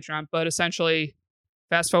on the Patreon. But essentially,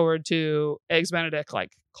 fast forward to Eggs Benedict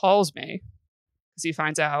calls me because he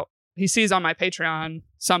finds out. He sees on my Patreon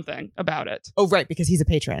something about it. Oh, right, because he's a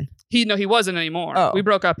patron. He wasn't anymore. Oh. We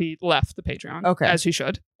broke up. He left the Patreon. Okay. As he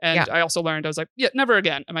should. And I also learned, I was like, yeah, never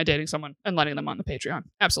again am I dating someone and letting them on the Patreon.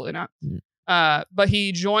 Absolutely not. But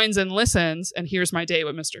he joins and listens and hears my date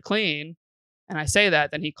with Mr. Clean. And I say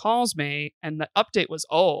that, then he calls me and the update was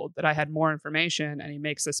old, that I had more information, and he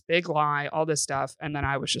makes this big lie, all this stuff. And then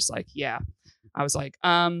I was just like, yeah. I was like,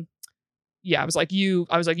 you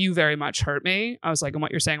very much hurt me. I was like, and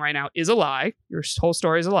what you're saying right now is a lie. Your whole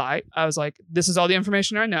story is a lie. I was like, this is all the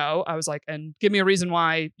information I know. I was like, and give me a reason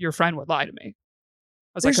why your friend would lie to me.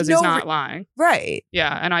 I was like, because he's not lying. Right.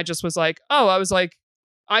 Yeah. And I just was like,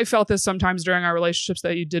 I felt this sometimes during our relationships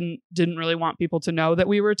that you didn't really want people to know that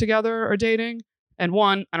we were together or dating. And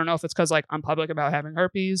one, I don't know if it's because I'm public about having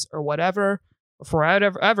herpes or whatever, or for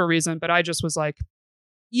whatever reason, but I just was like,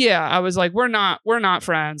 yeah, I was like, we're not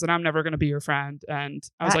friends and I'm never going to be your friend. And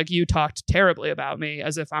I was like, you talked terribly about me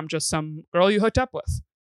as if I'm just some girl you hooked up with.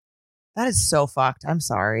 That is so fucked. I'm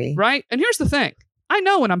sorry. Right. And here's the thing. I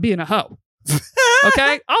know when I'm being a hoe.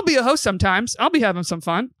 Okay. I'll be a hoe sometimes. I'll be having some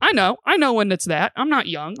fun. I know when it's that. I'm not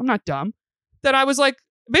young. I'm not dumb. That I was like,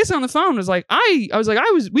 basically on the phone was like,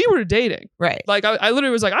 we were dating. Right. Like I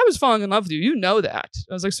literally was like, I was falling in love with you. You know that.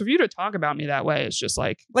 I was like, so for you to talk about me that way is just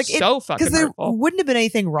like so fucking because there hurtful. wouldn't have been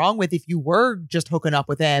anything wrong with if you were just hooking up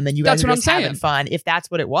with him and you guys That's were what just I'm having saying. fun. If that's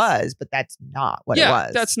what it was, but that's not what it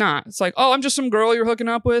was. That's not. It's like, oh, I'm just some girl you're hooking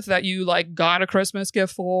up with that you like got a Christmas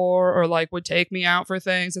gift for, or like would take me out for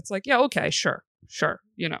things. It's like, yeah, okay, sure,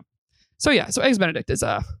 you know. So yeah, so Eggs Benedict is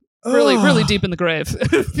really deep in the grave.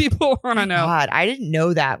 People want to know. God, I didn't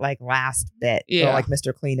know that like last bit. Yeah. Or, like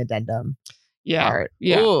Mr. Clean addendum. Yeah, Part.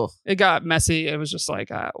 yeah. Ooh. It got messy. It was just like,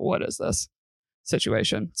 what is this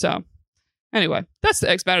situation? So anyway, that's the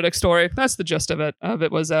Eggs Benedict story. That's the gist of it.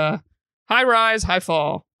 It was a high rise, high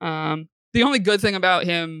fall. The only good thing about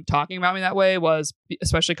him talking about me that way was,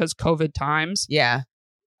 especially because COVID times. Yeah.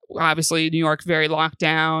 Obviously, New York very locked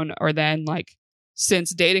down. Or then like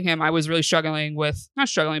since dating him, I was really not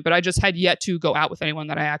struggling, but I just had yet to go out with anyone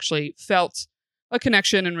that I actually felt a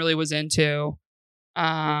connection and really was into.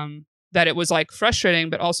 That it was like frustrating,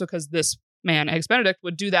 but also because this man, Eggs Benedict,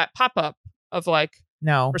 would do that pop up of like,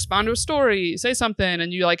 No. respond to a story, say something,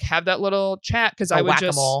 and you like have that little chat because I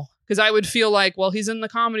would feel like, well, he's in the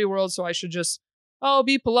comedy world, so I should just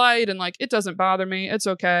be polite and like it doesn't bother me, it's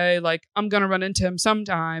okay, like I'm gonna run into him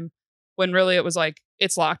sometime. When really it was like,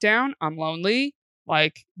 it's lockdown, I'm lonely,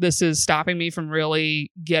 like this is stopping me from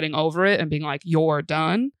really getting over it and being like, you're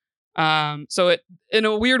done. So it, in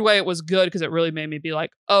a weird way, it was good because it really made me be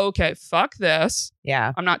like, oh, okay, fuck this.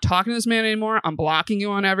 Yeah. I'm not talking to this man anymore. I'm blocking you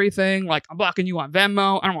on everything. Like I'm blocking you on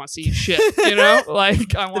Venmo. I don't want to see you shit. You know,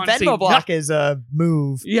 like I want the to see Venmo block is a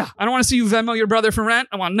move. Yeah, I don't want to see you Venmo your brother for rent.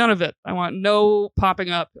 I want none of it. I want no popping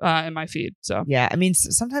up in my feed. So Yeah. I mean,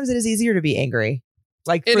 sometimes it is easier to be angry.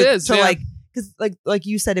 Like it is. So Yeah. like, because like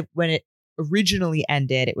you said, when it originally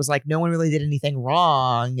ended, it was like no one really did anything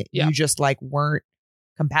wrong. Yeah. You just like weren't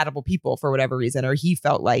compatible people for whatever reason, or he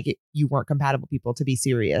felt like you weren't compatible people to be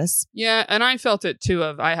serious. Yeah, and I felt it too.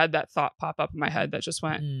 I had that thought pop up in my head that just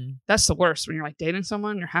went, that's the worst when you're like dating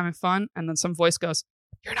someone, you're having fun, and then some voice goes,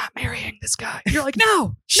 you're not marrying this guy. You're like,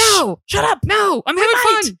 no, shut up. No, I'm having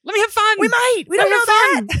fun. Let me have fun. We might. We don't know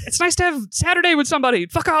that. It's nice to have Saturday with somebody.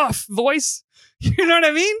 Fuck off, voice. You know what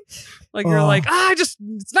I mean? Like you're like,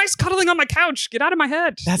 it's nice cuddling on my couch. Get out of my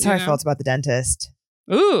head. That's how I felt about the dentist.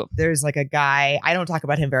 Ooh. There's like a guy, I don't talk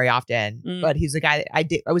about him very often, but he's a guy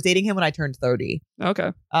that I was dating him when I turned 30.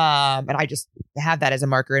 Okay. And I just have that as a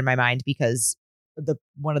marker in my mind because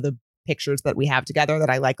one of the pictures that we have together that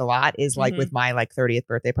I like a lot is like with my like 30th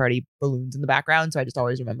birthday party balloons in the background. So I just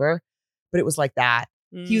always remember. But it was like that.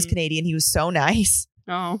 He was Canadian. He was so nice.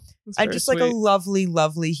 Oh, I'm just sweet. like a lovely,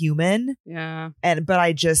 lovely human. Yeah.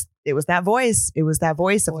 But it was that voice. It was that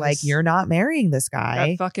voice of like, you're not marrying this guy.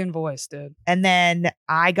 That fucking voice, dude. And then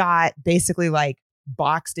I got basically like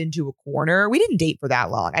boxed into a corner. We didn't date for that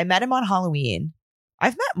long. I met him on Halloween.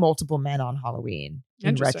 I've met multiple men on Halloween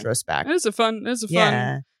in retrospect. It is a fun.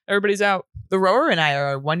 Everybody's out. The Rower and I,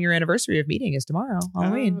 our 1-year anniversary of meeting is tomorrow,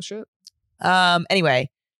 Halloween. Oh, shit. Anyway,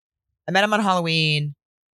 I met him on Halloween.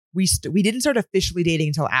 We didn't start officially dating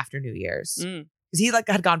until after New Year's because he like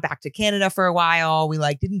had gone back to Canada for a while. We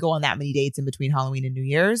like didn't go on that many dates in between Halloween and New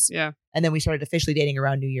Year's. Yeah. And then we started officially dating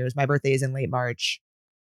around New Year's. My birthday is in late March.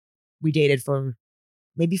 We dated for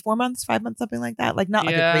maybe 4 months, 5 months, something like that. Like not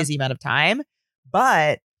like a crazy amount of time,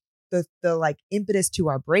 but the like impetus to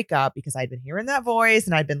our breakup, because I'd been hearing that voice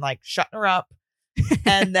and I'd been like shutting her up.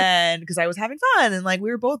 And then because I was having fun and like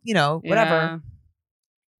we were both, whatever. Yeah.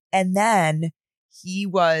 And then he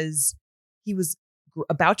was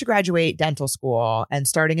about to graduate dental school and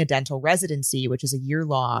starting a dental residency, which is a year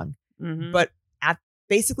long. Mm-hmm. But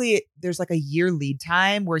basically there's like a year lead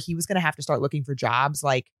time where he was going to have to start looking for jobs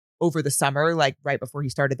like over the summer, like right before he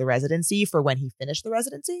started the residency for when he finished the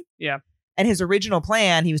residency. Yeah. And his original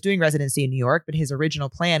plan, he was doing residency in New York, but his original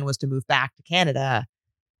plan was to move back to Canada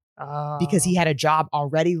because he had a job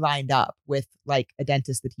already lined up with like a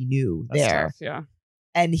dentist that he knew there. Tough, yeah.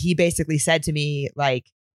 And he basically said to me, like,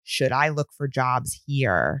 should I look for jobs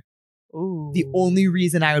here? Ooh. The only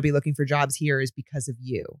reason I would be looking for jobs here is because of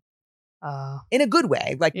you. In a good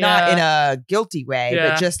way, like not in a guilty way,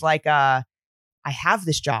 but just like, I have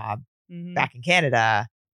this job back in Canada.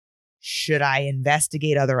 Should I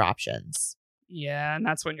investigate other options? Yeah. And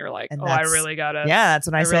that's when you're like, I really gotta. Yeah. That's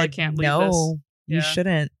when I said, really can't leave no, this. you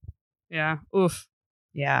shouldn't. Yeah. Oof.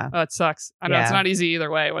 Yeah. Oh, it sucks. I know it's not easy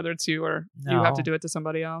either way, whether it's you or you have to do it to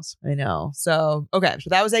somebody else. I know. So, okay. So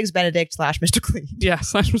that was Eggs Benedict / Mr. Clean. Yeah. /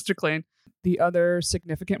 Mr. Clean. The other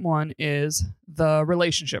significant one is the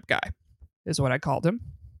relationship guy, is what I called him,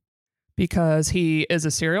 because he is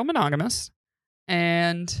a serial monogamist,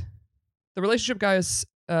 and the relationship guy is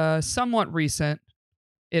somewhat recent.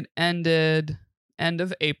 It ended end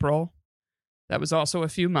of April. That was also a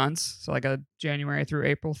few months. So like a January through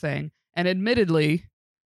April thing. And admittedly,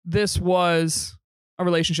 this was a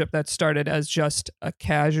relationship that started as just a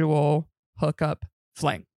casual hookup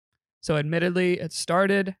fling. So admittedly, it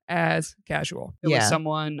started as casual. It was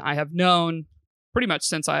someone I have known pretty much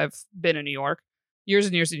since I've been in New York. Years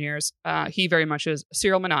and years and years. He very much is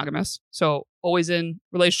serial monogamous. So always in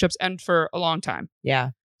relationships and for a long time.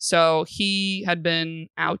 Yeah. So he had been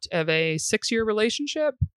out of a 6-year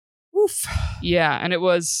relationship. Oof. Yeah. And it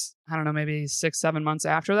was, I don't know, maybe 6-7 months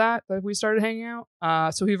after that we started hanging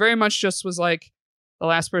out. So he very much just was like the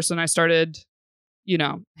last person I started,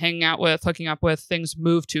 hanging out with, hooking up with. Things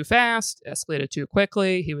moved too fast, escalated too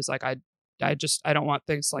quickly. He was like, I don't want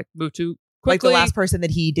things like move too quickly. Like the last person that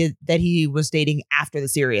he was dating after the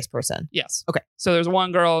serious person. Yes. Okay. So there's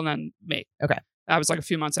one girl and then me. Okay. I was like a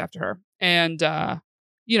few months after her. And,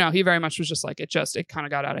 he very much was just like, it kind of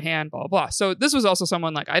got out of hand, blah, blah, blah. So this was also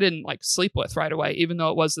someone like I didn't like sleep with right away, even though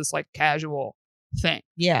it was this like casual thing.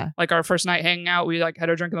 Yeah. Like our first night hanging out, we like had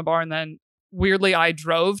a drink in the bar and then weirdly I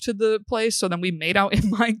drove to the place. So then we made out in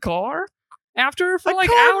my car after for like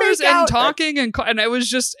hours and talking. And it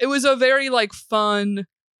was a very like fun,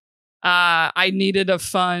 I needed a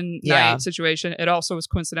fun night situation. It also was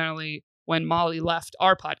coincidentally when Molly left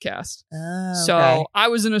our podcast. So I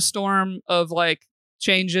was in a storm of like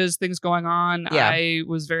changes, things going on. Yeah. I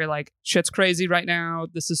was very like, shit's crazy right now.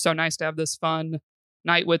 This is so nice to have this fun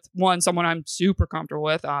night with someone I'm super comfortable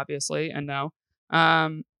with, obviously, and no.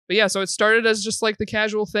 But yeah, so it started as just like the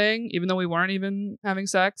casual thing, even though we weren't even having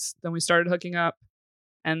sex. Then we started hooking up.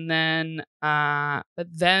 And then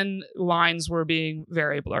lines were being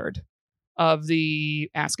very blurred of the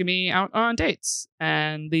asking me out on dates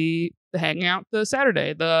and the hanging out the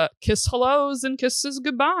Saturday, the kiss hellos and kisses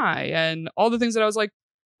goodbye, and all the things that I was like,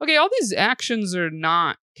 okay, all these actions are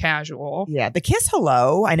not casual. Yeah, the kiss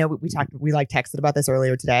hello. I know we texted about this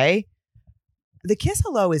earlier today. The kiss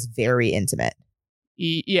hello is very intimate.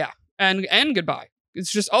 Yeah, and goodbye.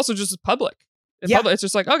 It's just public. Public, it's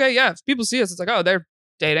just like, okay, yeah. If people see us, it's like, oh, they're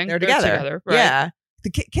dating. They're together. Right? Yeah. The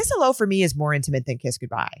kiss hello for me is more intimate than kiss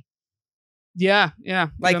goodbye. Yeah.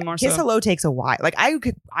 Like more kiss so. hello takes a while. Like I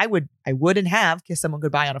wouldn't have kissed someone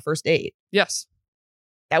goodbye on a first date. Yes.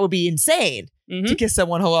 That would be insane to kiss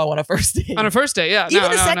someone hello on a first date. On a first date, yeah.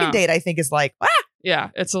 Even a second date, I think is like, Yeah,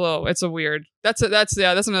 it's a weird. That's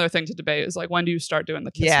another thing to debate is like, when do you start doing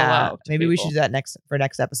the kiss hello? Maybe we should do that next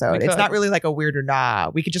episode. It's not really like a weird or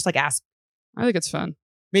nah. We could just like ask. I think it's fun.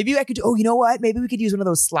 Maybe I could. Oh, you know what? Maybe we could use one of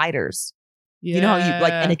those sliders. Yeah. You know how you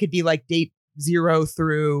like, and it could be like date 0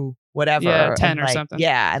 through whatever, 10 or like, something.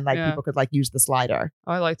 Yeah, and like people could like use the slider.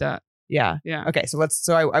 Oh, I like that. Yeah. Okay, so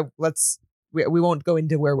we won't go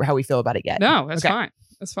into how we feel about it yet. No, that's fine.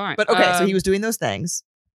 That's fine. But okay, so he was doing those things.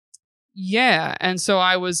 Yeah, and so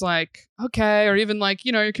I was like, okay, or even like,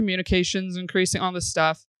 your communication's increasing, all this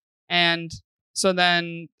stuff. And so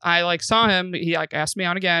then I like saw him, he like asked me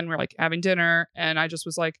out again, we're like having dinner, and I just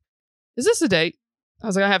was like, is this a date? I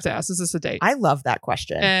was like, I have to ask, is this a date? I love that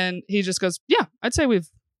question. And he just goes, yeah, I'd say we've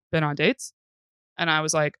been on dates. And I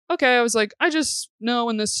was like, okay. I was like, I just know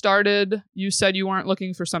when this started, you said you weren't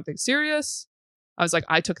looking for something serious. I was like,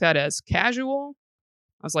 I took that as casual.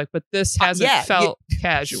 I was like, but this hasn't felt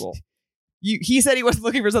casual. He said he wasn't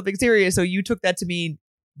looking for something serious, so you took that to mean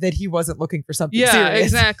that he wasn't looking for something serious. Yeah,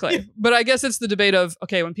 exactly. But I guess it's the debate of,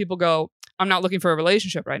 okay, when people go, I'm not looking for a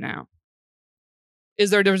relationship right now. Is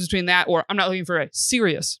there a difference between that or I'm not looking for a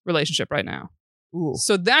serious relationship right now? Ooh.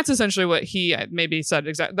 So that's essentially what he maybe said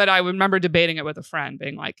exactly. That I remember debating it with a friend,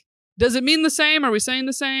 being like, does it mean the same? Are we saying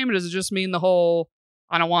the same? Or does it just mean the whole,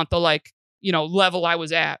 I don't want the like, level I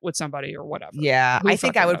was at with somebody or whatever? Yeah, I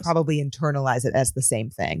think I would probably internalize it as the same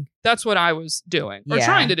thing. That's what I was doing or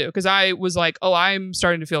trying to do. Because I was like, oh, I'm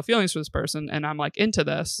starting to feel feelings for this person and I'm like into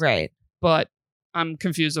this. Right. But I'm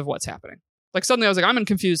confused of what's happening. Like suddenly I was like, I'm in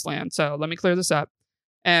confused land. So let me clear this up.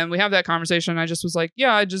 And we have that conversation. And I just was like,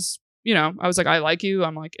 yeah, I was like, I like you.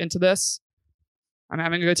 I'm like into this. I'm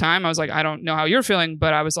having a good time. I was like, I don't know how you're feeling,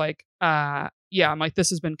 but I was like, I'm like, this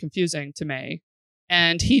has been confusing to me.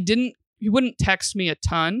 And he wouldn't text me a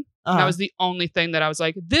ton. And that was the only thing that I was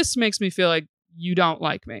like, this makes me feel like you don't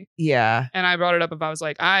like me. Yeah. And I brought it up. If I was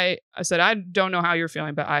like, I said, I don't know how you're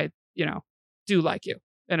feeling, but I, do like you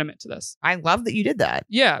and I'm into this. I love that you did that.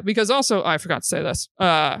 Yeah. Because also I forgot to say this,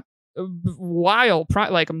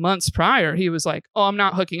 months prior, he was like, oh, I'm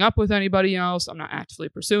not hooking up with anybody else. I'm not actively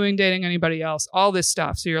pursuing dating anybody else, all this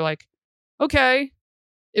stuff. So you're like, okay.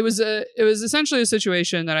 It was essentially a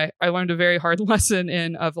situation that I learned a very hard lesson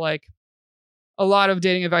in of like, a lot of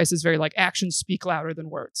dating advice is very like actions speak louder than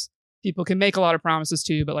words. people can make a lot of promises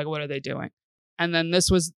to you, but like, what are they doing? And then this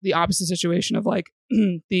was the opposite situation of like,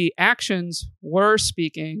 the actions were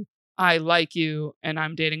speaking, I like you and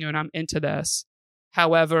I'm dating you and I'm into this.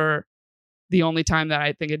 However, the only time that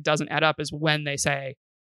I think it doesn't add up is when they say,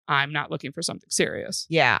 I'm not looking for something serious.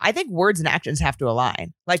 Yeah, I think words and actions have to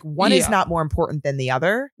align. Like one is not more important than the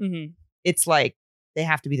other. Mm-hmm. It's like they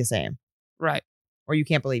have to be the same. Right. Or you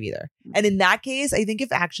can't believe either. And in that case, I think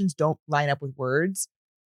if actions don't line up with words,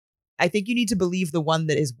 I think you need to believe the one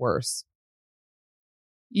that is worse.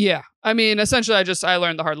 Yeah. I mean, essentially, I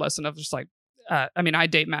learned the hard lesson of just like, I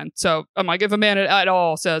date men. So I'm like, if a man at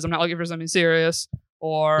all says, I'm not looking for something serious,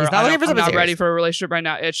 or I'm not ready for a relationship right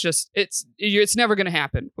now, it's just, it's never going to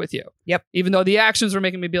happen with you. Yep. Even though the actions were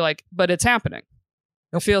making me be like, but it's happening.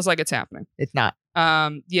 It feels like it's happening. It's not.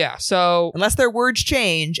 Yeah. So unless their words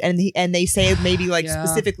change and they say maybe like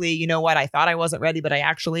specifically, you know what, I thought I wasn't ready, but I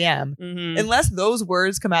actually am. Mm-hmm. Unless those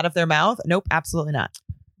words come out of their mouth, nope, absolutely not.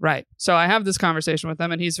 Right. So I have this conversation with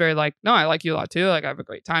him and he's very like, no, I like you a lot too. Like I have a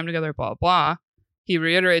great time together, blah, blah. He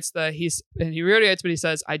reiterates what he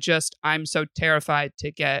says, I'm so terrified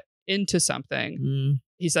to get into something. Mm.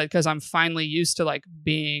 He said, because I'm finally used to like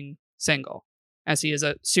being single, as he is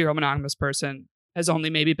a serial monogamous person, has only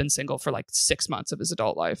maybe been single for like 6 months of his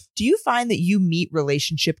adult life. Do you find that you meet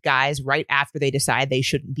relationship guys right after they decide they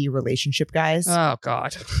shouldn't be relationship guys? Oh,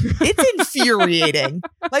 God. It's infuriating.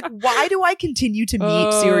 Like, why do I continue to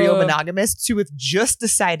meet serial monogamists who have just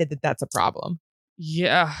decided that that's a problem?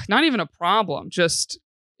 Yeah, not even a problem. Just,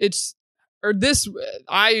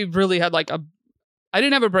 I really had like I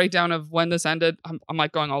didn't have a breakdown of when this ended. I'm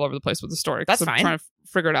like going all over the place with the story. That's fine. I'm trying to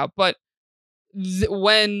figure it out. But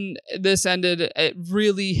when this ended, it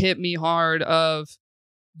really hit me hard of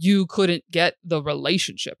you couldn't get the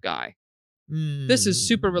relationship guy. This is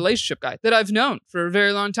super relationship guy that I've known for a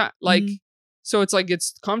very long time. Like, so it's like,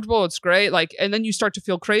 it's comfortable. It's great. Like, and then you start to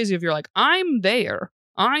feel crazy if you're like, I'm there.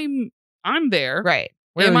 I'm there. Right.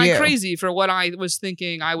 Am I crazy for what I was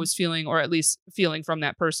thinking I was feeling, or at least feeling from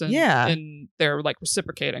that person? Yeah. And they're like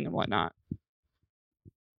reciprocating and whatnot.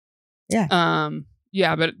 Yeah.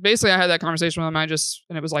 Yeah, but basically I had that conversation with him. And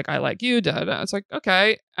it was like, I like you. Da, da. It's like,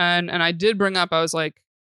 okay. And I did bring up, I was like,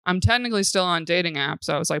 I'm technically still on dating apps.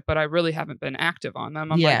 I was like, but I really haven't been active on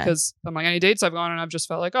them. I'm like, any dates I've gone on, I've just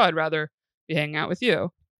felt like, oh, I'd rather be hanging out with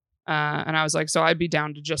you. And I was like, so I'd be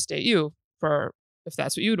down to just date you if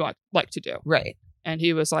that's what you'd like to do. Right. And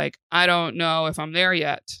he was like, I don't know if I'm there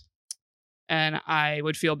yet. And I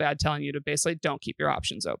would feel bad telling you to basically don't keep your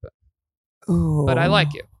options open. Ooh. But I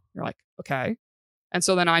like you. You're like, okay. And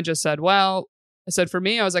so then I just said, for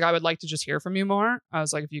me, I was like, I would like to just hear from you more. I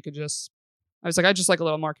was like, if you could I'd just like a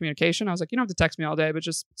little more communication. I was like, you don't have to text me all day, but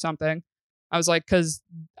just something. I was like, because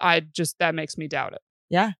that makes me doubt it.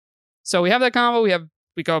 Yeah. So we have that combo.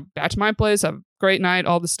 We go back to my place, have a great night,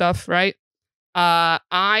 all the stuff, right?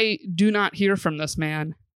 I do not hear from this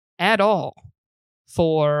man at all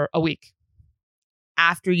for a week.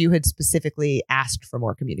 After you had specifically asked for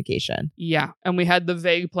more communication. Yeah. And we had the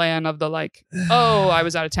vague plan of the like, oh, I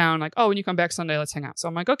was out of town. Like, oh, when you come back Sunday, let's hang out. So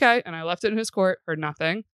I'm like, okay. And I left it in his court, heard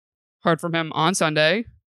nothing. Heard from him on Sunday.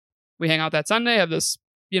 We hang out that Sunday, have this,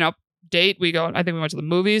 date. I think we went to the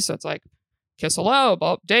movies. So it's like, kiss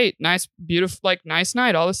hello, date, nice, beautiful, like nice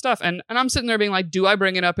night, all this stuff. And I'm sitting there being like, do I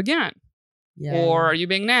bring it up again? Yeah. Or are you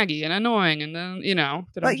being naggy and annoying? And then,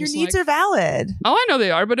 But your needs are valid. Oh, I know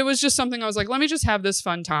they are. But it was just something I was like, let me just have this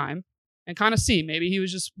fun time and kind of see. Maybe he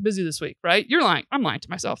was just busy this week, right? You're lying. I'm lying to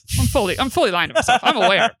myself. I'm fully lying to myself. I'm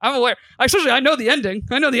aware. Especially, I know the ending.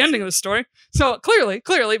 I know the ending of the story. So clearly,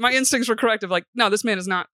 my instincts were correct of like, no, this man is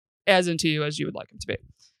not as into you as you would like him to be.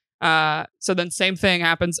 So then same thing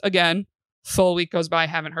happens again. Full week goes by.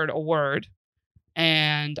 Haven't heard a word.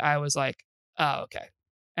 And I was like, oh, okay.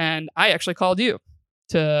 And I actually called you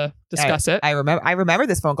to discuss it. I remember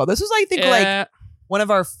this phone call. This was, I think, like one of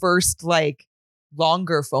our first like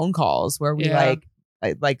longer phone calls where we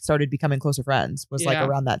like started becoming closer friends. Was like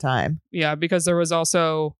around that time. Yeah, because there was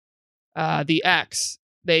also the ex.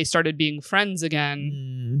 They started being friends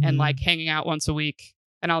again and like hanging out once a week.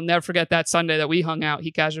 And I'll never forget that Sunday that we hung out.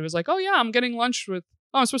 He casually was like, "Oh yeah, I'm getting lunch with.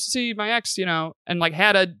 I'm supposed to see my ex, and like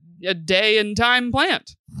had a day and time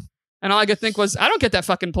planned." And all I could think was, I don't get that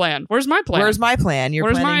fucking plan. Where's my plan?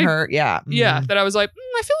 You're planning her. Yeah. Yeah. That I was like,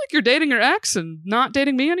 I feel like you're dating your ex and not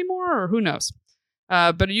dating me anymore, or who knows?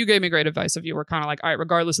 But you gave me great advice. If you were kind of like, all right,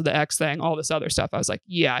 regardless of the ex thing, all this other stuff, I was like,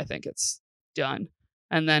 yeah, I think it's done.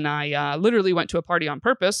 And then I literally went to a party on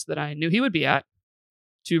purpose that I knew he would be at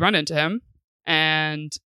to run into him.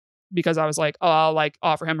 And because I was like, oh, I'll like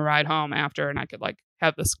offer him a ride home after and I could like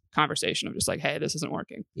have this conversation of just like, hey, this isn't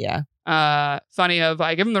working. Yeah. Funny of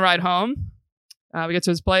I give him the ride home. We get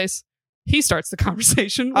to his place. He starts the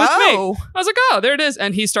conversation with me. I was like, oh, there it is.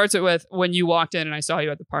 And he starts it with, when you walked in and I saw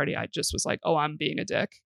you at the party, I just was like, oh, I'm being a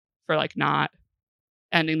dick for like not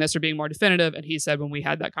ending this or being more definitive. And he said, when we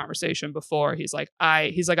had that conversation before, he's like,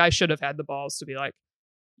 I should have had the balls to be like,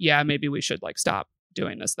 yeah, maybe we should like stop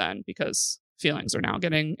doing this then, because feelings are now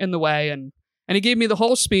getting in the way. And he gave me the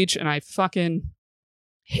whole speech, and I fucking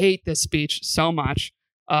hate this speech so much,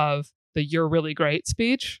 of the "you're really great"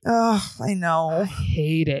 speech. Oh, I know. I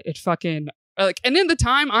hate it. It fucking like, and in the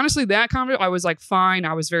time, honestly, that conversation, I was like, fine.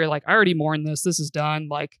 I was very like, I already mourned this. This is done.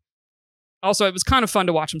 Like, also, it was kind of fun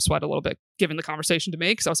to watch him sweat a little bit, giving the conversation to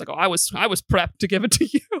me, because I was like, oh, I was prepped to give it to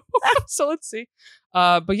you. So let's see.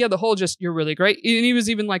 But yeah, the whole just, you're really great. And he was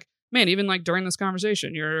even like, man, even like during this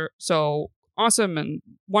conversation, you're so awesome and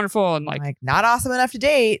wonderful, and like not awesome enough to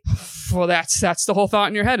date. Well, that's the whole thought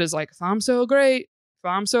in your head, is like, if I'm so great,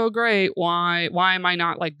 why am I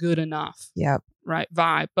not like good enough? Yep. Right.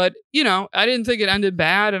 Vibe. But you know, I didn't think it ended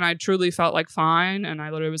bad, and I truly felt like fine. And I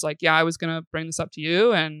literally was like, yeah, I was gonna bring this up to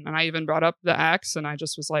you, and I even brought up the ex, and I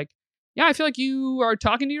just was like, yeah, I feel like you are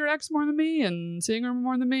talking to your ex more than me and seeing her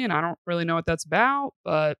more than me, and I don't really know what that's about.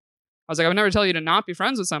 But I was like, I would never tell you to not be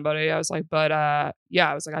friends with somebody. I was like, but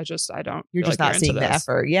yeah, I was like, I don't. You're just like not seeing the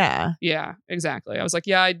effort. Yeah. Yeah, exactly. I was like,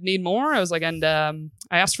 yeah, I need more. I was like, and I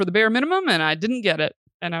asked for the bare minimum, and I didn't get it.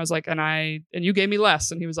 And I was like, and you gave me less.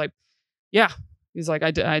 And he was like, yeah. He's like,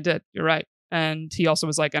 I did. You're right. And he also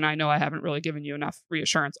was like, and I know I haven't really given you enough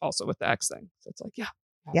reassurance also with the ex thing. So it's like, yeah.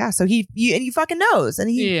 Yeah. So he fucking knows.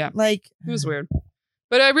 And like, it was weird.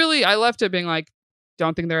 But I left it being like,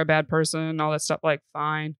 don't think they're a bad person, all that stuff. Like,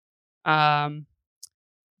 fine.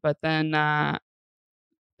 But then I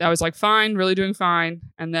was like, fine, really doing fine.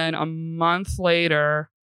 And then a month later,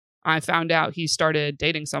 I found out he started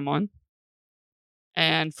dating someone.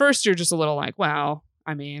 And first you're just a little like, well,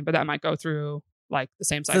 I mean, but that might go through like the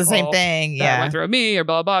same cycle. It's the same thing. Yeah. Went through me or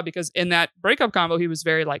blah, blah, because in that breakup combo, he was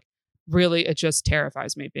very like, really, it just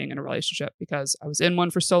terrifies me being in a relationship, because I was in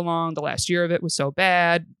one for so long. The last year of it was so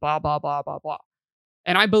bad, blah, blah, blah, blah, blah.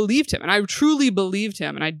 And I believed him, and I truly believed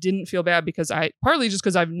him. And I didn't feel bad, because partly just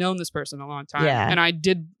because I've known this person a long time. Yeah.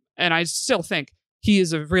 And I still think he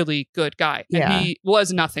is a really good guy. And he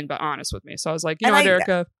was nothing but honest with me. So I was like, you know what,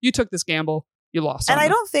 Erica, you took this gamble. You lost. And I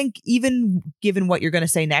don't think, even given what you're going to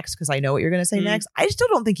say next, because I know what you're going to say next, I still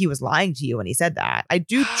don't think he was lying to you when he said that. I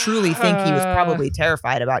do truly think he was probably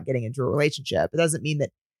terrified about getting into a relationship. It doesn't mean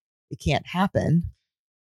that it can't happen.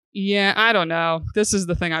 Yeah, I don't know. This is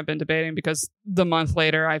the thing I've been debating, because the month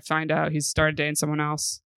later I find out he's started dating someone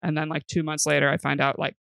else. And then like 2 months later I find out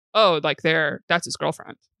like, oh, like that's his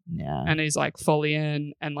girlfriend. Yeah. And he's like fully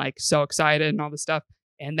in and like so excited and all this stuff.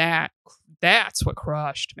 And that's what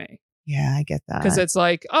crushed me. Yeah, I get that. Because it's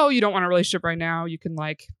like, oh, you don't want a relationship right now. You can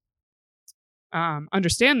like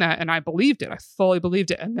understand that. And I believed it. I fully believed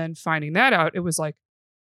it. And then finding that out, it was like,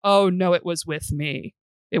 oh no, it was with me.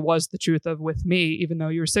 It was the truth of with me, even though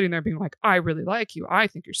you were sitting there being like, I really like you. I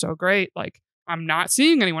think you're so great. Like, I'm not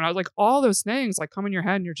seeing anyone. I was like, all those things like come in your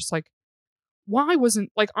head, and you're just like, why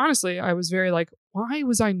wasn't, like, honestly, I was very like, why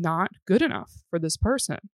was I not good enough for this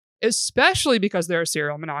person? Especially because they're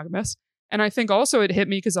serial monogamous. And I think also it hit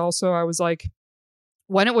me because also I was like,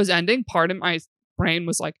 when it was ending, part of my brain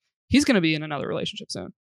was like, he's going to be in another relationship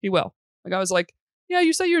soon. He will. Like, I was like, yeah,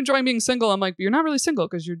 you say you're enjoying being single. I'm like, but you're not really single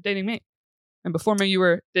because you're dating me. And before me, you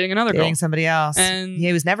were dating another girl. Dating somebody else. And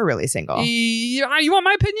he was never really single. You want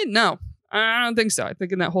my opinion? No, I don't think so. I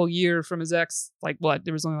think in that whole year from his ex, like what,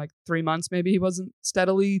 there was only like 3 months maybe he wasn't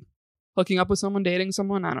steadily hooking up with someone, dating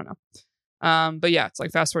someone. I don't know. But yeah, it's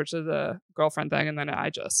like fast forward to the girlfriend thing. And then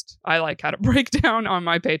I like had a breakdown on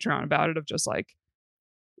my Patreon about it of just like,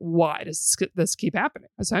 why does this keep happening?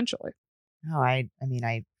 Essentially. No, I mean,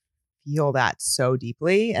 I feel that so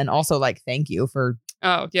deeply. And also like, thank you for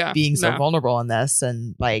being so vulnerable in this.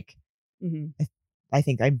 And like, I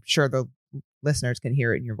think I'm sure the listeners can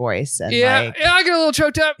hear it in your voice. And I get a little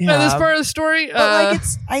choked up by this part of the story. But like,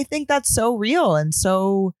 I think that's so real and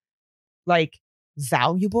so like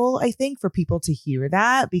valuable, I think, for people to hear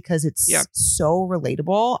that, because it's so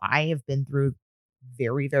relatable. I have been through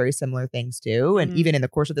very, very similar things too. And even in the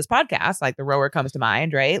course of this podcast, like the rower comes to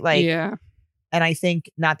mind, right? Like, and I think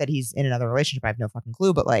not that he's in another relationship, I have no fucking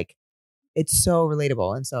clue, but like, it's so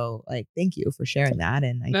relatable. And so like, thank you for sharing that.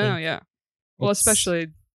 And I think well, especially,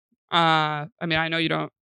 I mean, I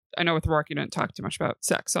know with Rourke, you didn't talk too much about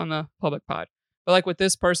sex on the public pod, but like with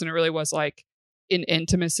this person, it really was like, an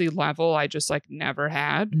intimacy level I just like never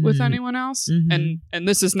had with anyone else. And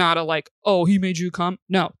this is not a like, oh, he made you come.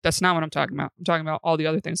 No, that's not what I'm talking about. I'm talking about all the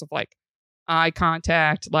other things of like eye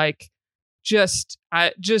contact, like just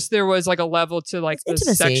there was like a level to like the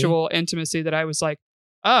sexual intimacy that I was like,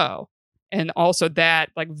 oh. And also that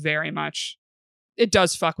like very much, it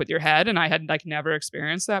does fuck with your head. And I had like never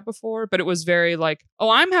experienced that before, but it was very like, oh,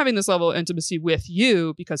 I'm having this level of intimacy with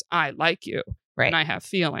you because I like you. Right. And I have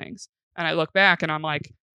feelings. And I look back and I'm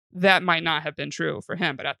like, that might not have been true for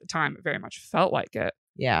him, but at the time it very much felt like it.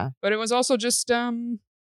 Yeah. But it was also just, that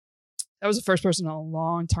was the first person in a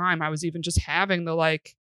long time I was even just having the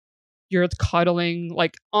like, you're cuddling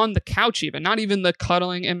like on the couch even, not even the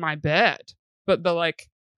cuddling in my bed, but the like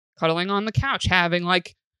cuddling on the couch, having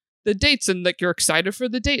like the dates and like you're excited for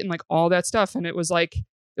the date and like all that stuff. And it was like,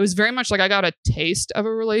 it was very much like I got a taste of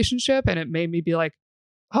a relationship and it made me be like,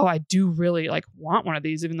 oh, I do really like want one of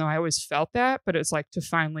these, even though I always felt that. But it's like to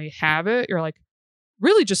finally have it, you're like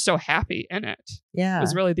really just so happy in it. Yeah.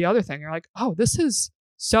 Is really the other thing. You're like, oh, this is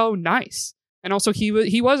so nice. And also he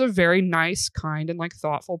was a very nice, kind, and like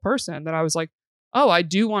thoughtful person that I was like, oh, I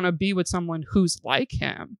do want to be with someone who's like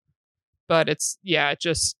him. But it's, yeah,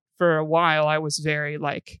 just for a while I was very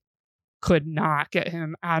like, could not get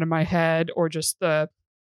him out of my head, or just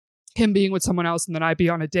him being with someone else and then I'd be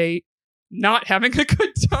on a date not having a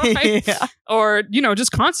good time. Yeah. Or, you know,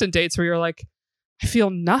 just constant dates where you're like, I feel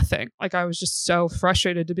nothing. Like I was just so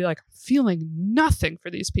frustrated to be like, I'm feeling nothing for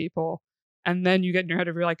these people. And then you get in your head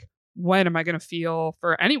of you're like, when am I going to feel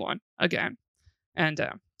for anyone again? And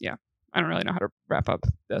yeah, I don't really know how to wrap up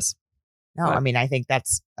this. No, but I mean, I think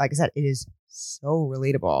that's, like I said, it is so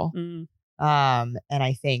relatable. And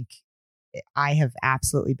I think I have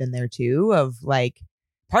absolutely been there too, of like,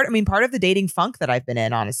 part of the dating funk that I've been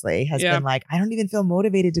in, honestly, has been like, I don't even feel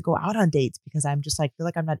motivated to go out on dates because I'm just like, feel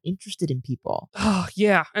like I'm not interested in people. Oh,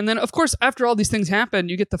 yeah. And then, of course, after all these things happen,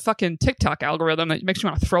 you get the fucking TikTok algorithm that makes you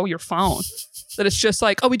want to throw your phone. That it's just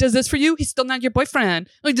like, oh, he does this for you. He's still not your boyfriend.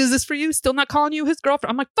 Oh, he does this for you. Still not calling you his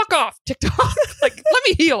girlfriend. I'm like, fuck off, TikTok. Like, let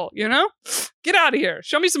me heal, you know? Get out of here.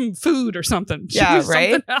 Show me some food or something. Yeah,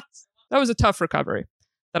 right? Something else. That was a tough recovery.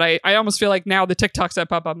 That I almost feel like now the TikToks that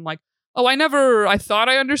pop up, I'm like, oh, I thought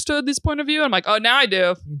I understood this point of view. I'm like, oh, now I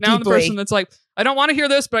do. Now I'm the person that's like, I don't want to hear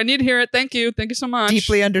this, but I need to hear it. Thank you. Thank you so much.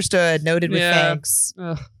 Deeply understood. Noted with thanks.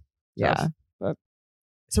 Yeah. But.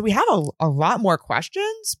 So we have a lot more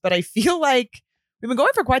questions, but I feel like we've been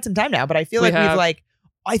going for quite some time now, but I feel like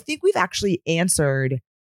I think we've actually answered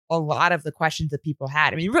a lot of the questions that people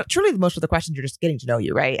had. I mean, truly most of the questions are just getting to know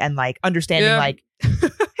you, right? And like understanding like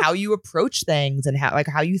how you approach things and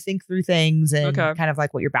how you think through things and kind of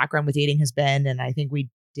like what your background with dating has been. And I think we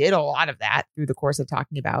did a lot of that through the course of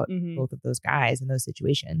talking about both of those guys and those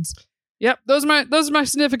situations. Yep. Those are my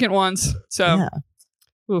significant ones. So,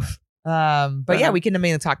 oof. But yeah, we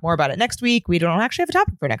can talk more about it next week. We don't actually have a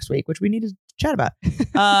topic for next week, which we need to chat about.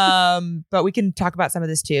 But we can talk about some of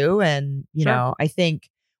this too. And, you know, I think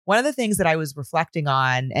one of the things that I was reflecting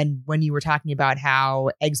on, and when you were talking about how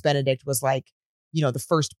Eggs Benedict was like, you know, the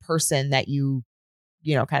first person that you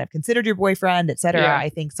know, kind of considered your boyfriend, et cetera. I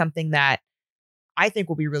think something that I think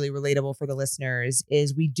will be really relatable for the listeners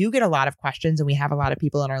is we do get a lot of questions, and we have a lot of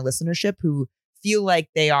people in our listenership who feel like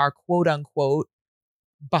they are quote unquote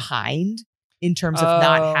behind in terms of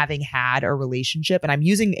not having had a relationship. And I'm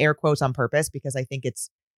using air quotes on purpose because I think it's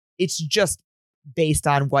just based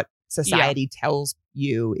on what society tells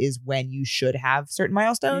you is when you should have certain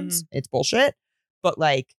milestones. It's bullshit. But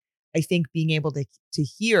like, I think being able to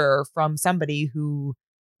hear from somebody who,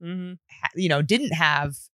 you know, didn't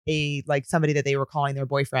have somebody that they were calling their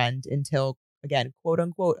boyfriend until, again, quote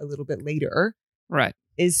unquote, a little bit later, right,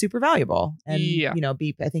 is super valuable. And, you know,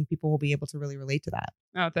 I think people will be able to really relate to that.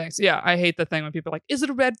 Oh, thanks. Yeah. I hate the thing when people are like, is it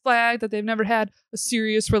a red flag that they've never had a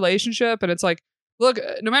serious relationship? And it's like, look,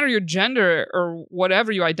 no matter your gender or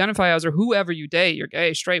whatever you identify as or whoever you date, you're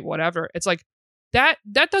gay, straight, whatever. It's like that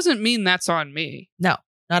doesn't mean that's on me. No,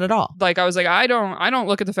 not at all. Like I was like, I don't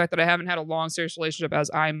look at the fact that I haven't had a long, serious relationship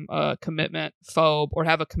as I'm a commitment phobe or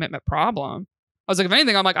have a commitment problem. I was like, if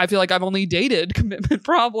anything, I'm like, I feel like I've only dated commitment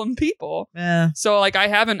problem people. Yeah. So like, I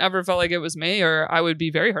haven't ever felt like it was me, or I would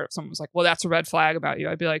be very hurt if someone was like, well, that's a red flag about you.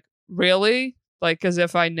 I'd be like, really? Like, as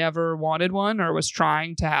if I never wanted one or was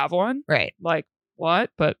trying to have one. Right. Like, what?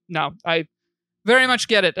 But no, I very much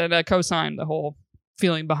get it. And I co-sign the whole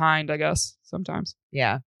feeling behind, I guess, sometimes.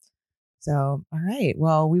 Yeah. So, all right.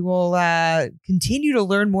 Well, we will continue to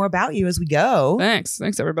learn more about you as we go. Thanks,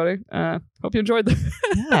 everybody. Hope you enjoyed that.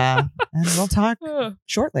 Yeah. And we'll talk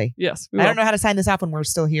shortly. Yes. I don't know how to sign this off when we're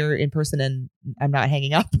still here in person and I'm not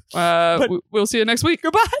hanging up. We'll see you next week.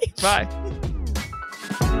 Goodbye. Bye.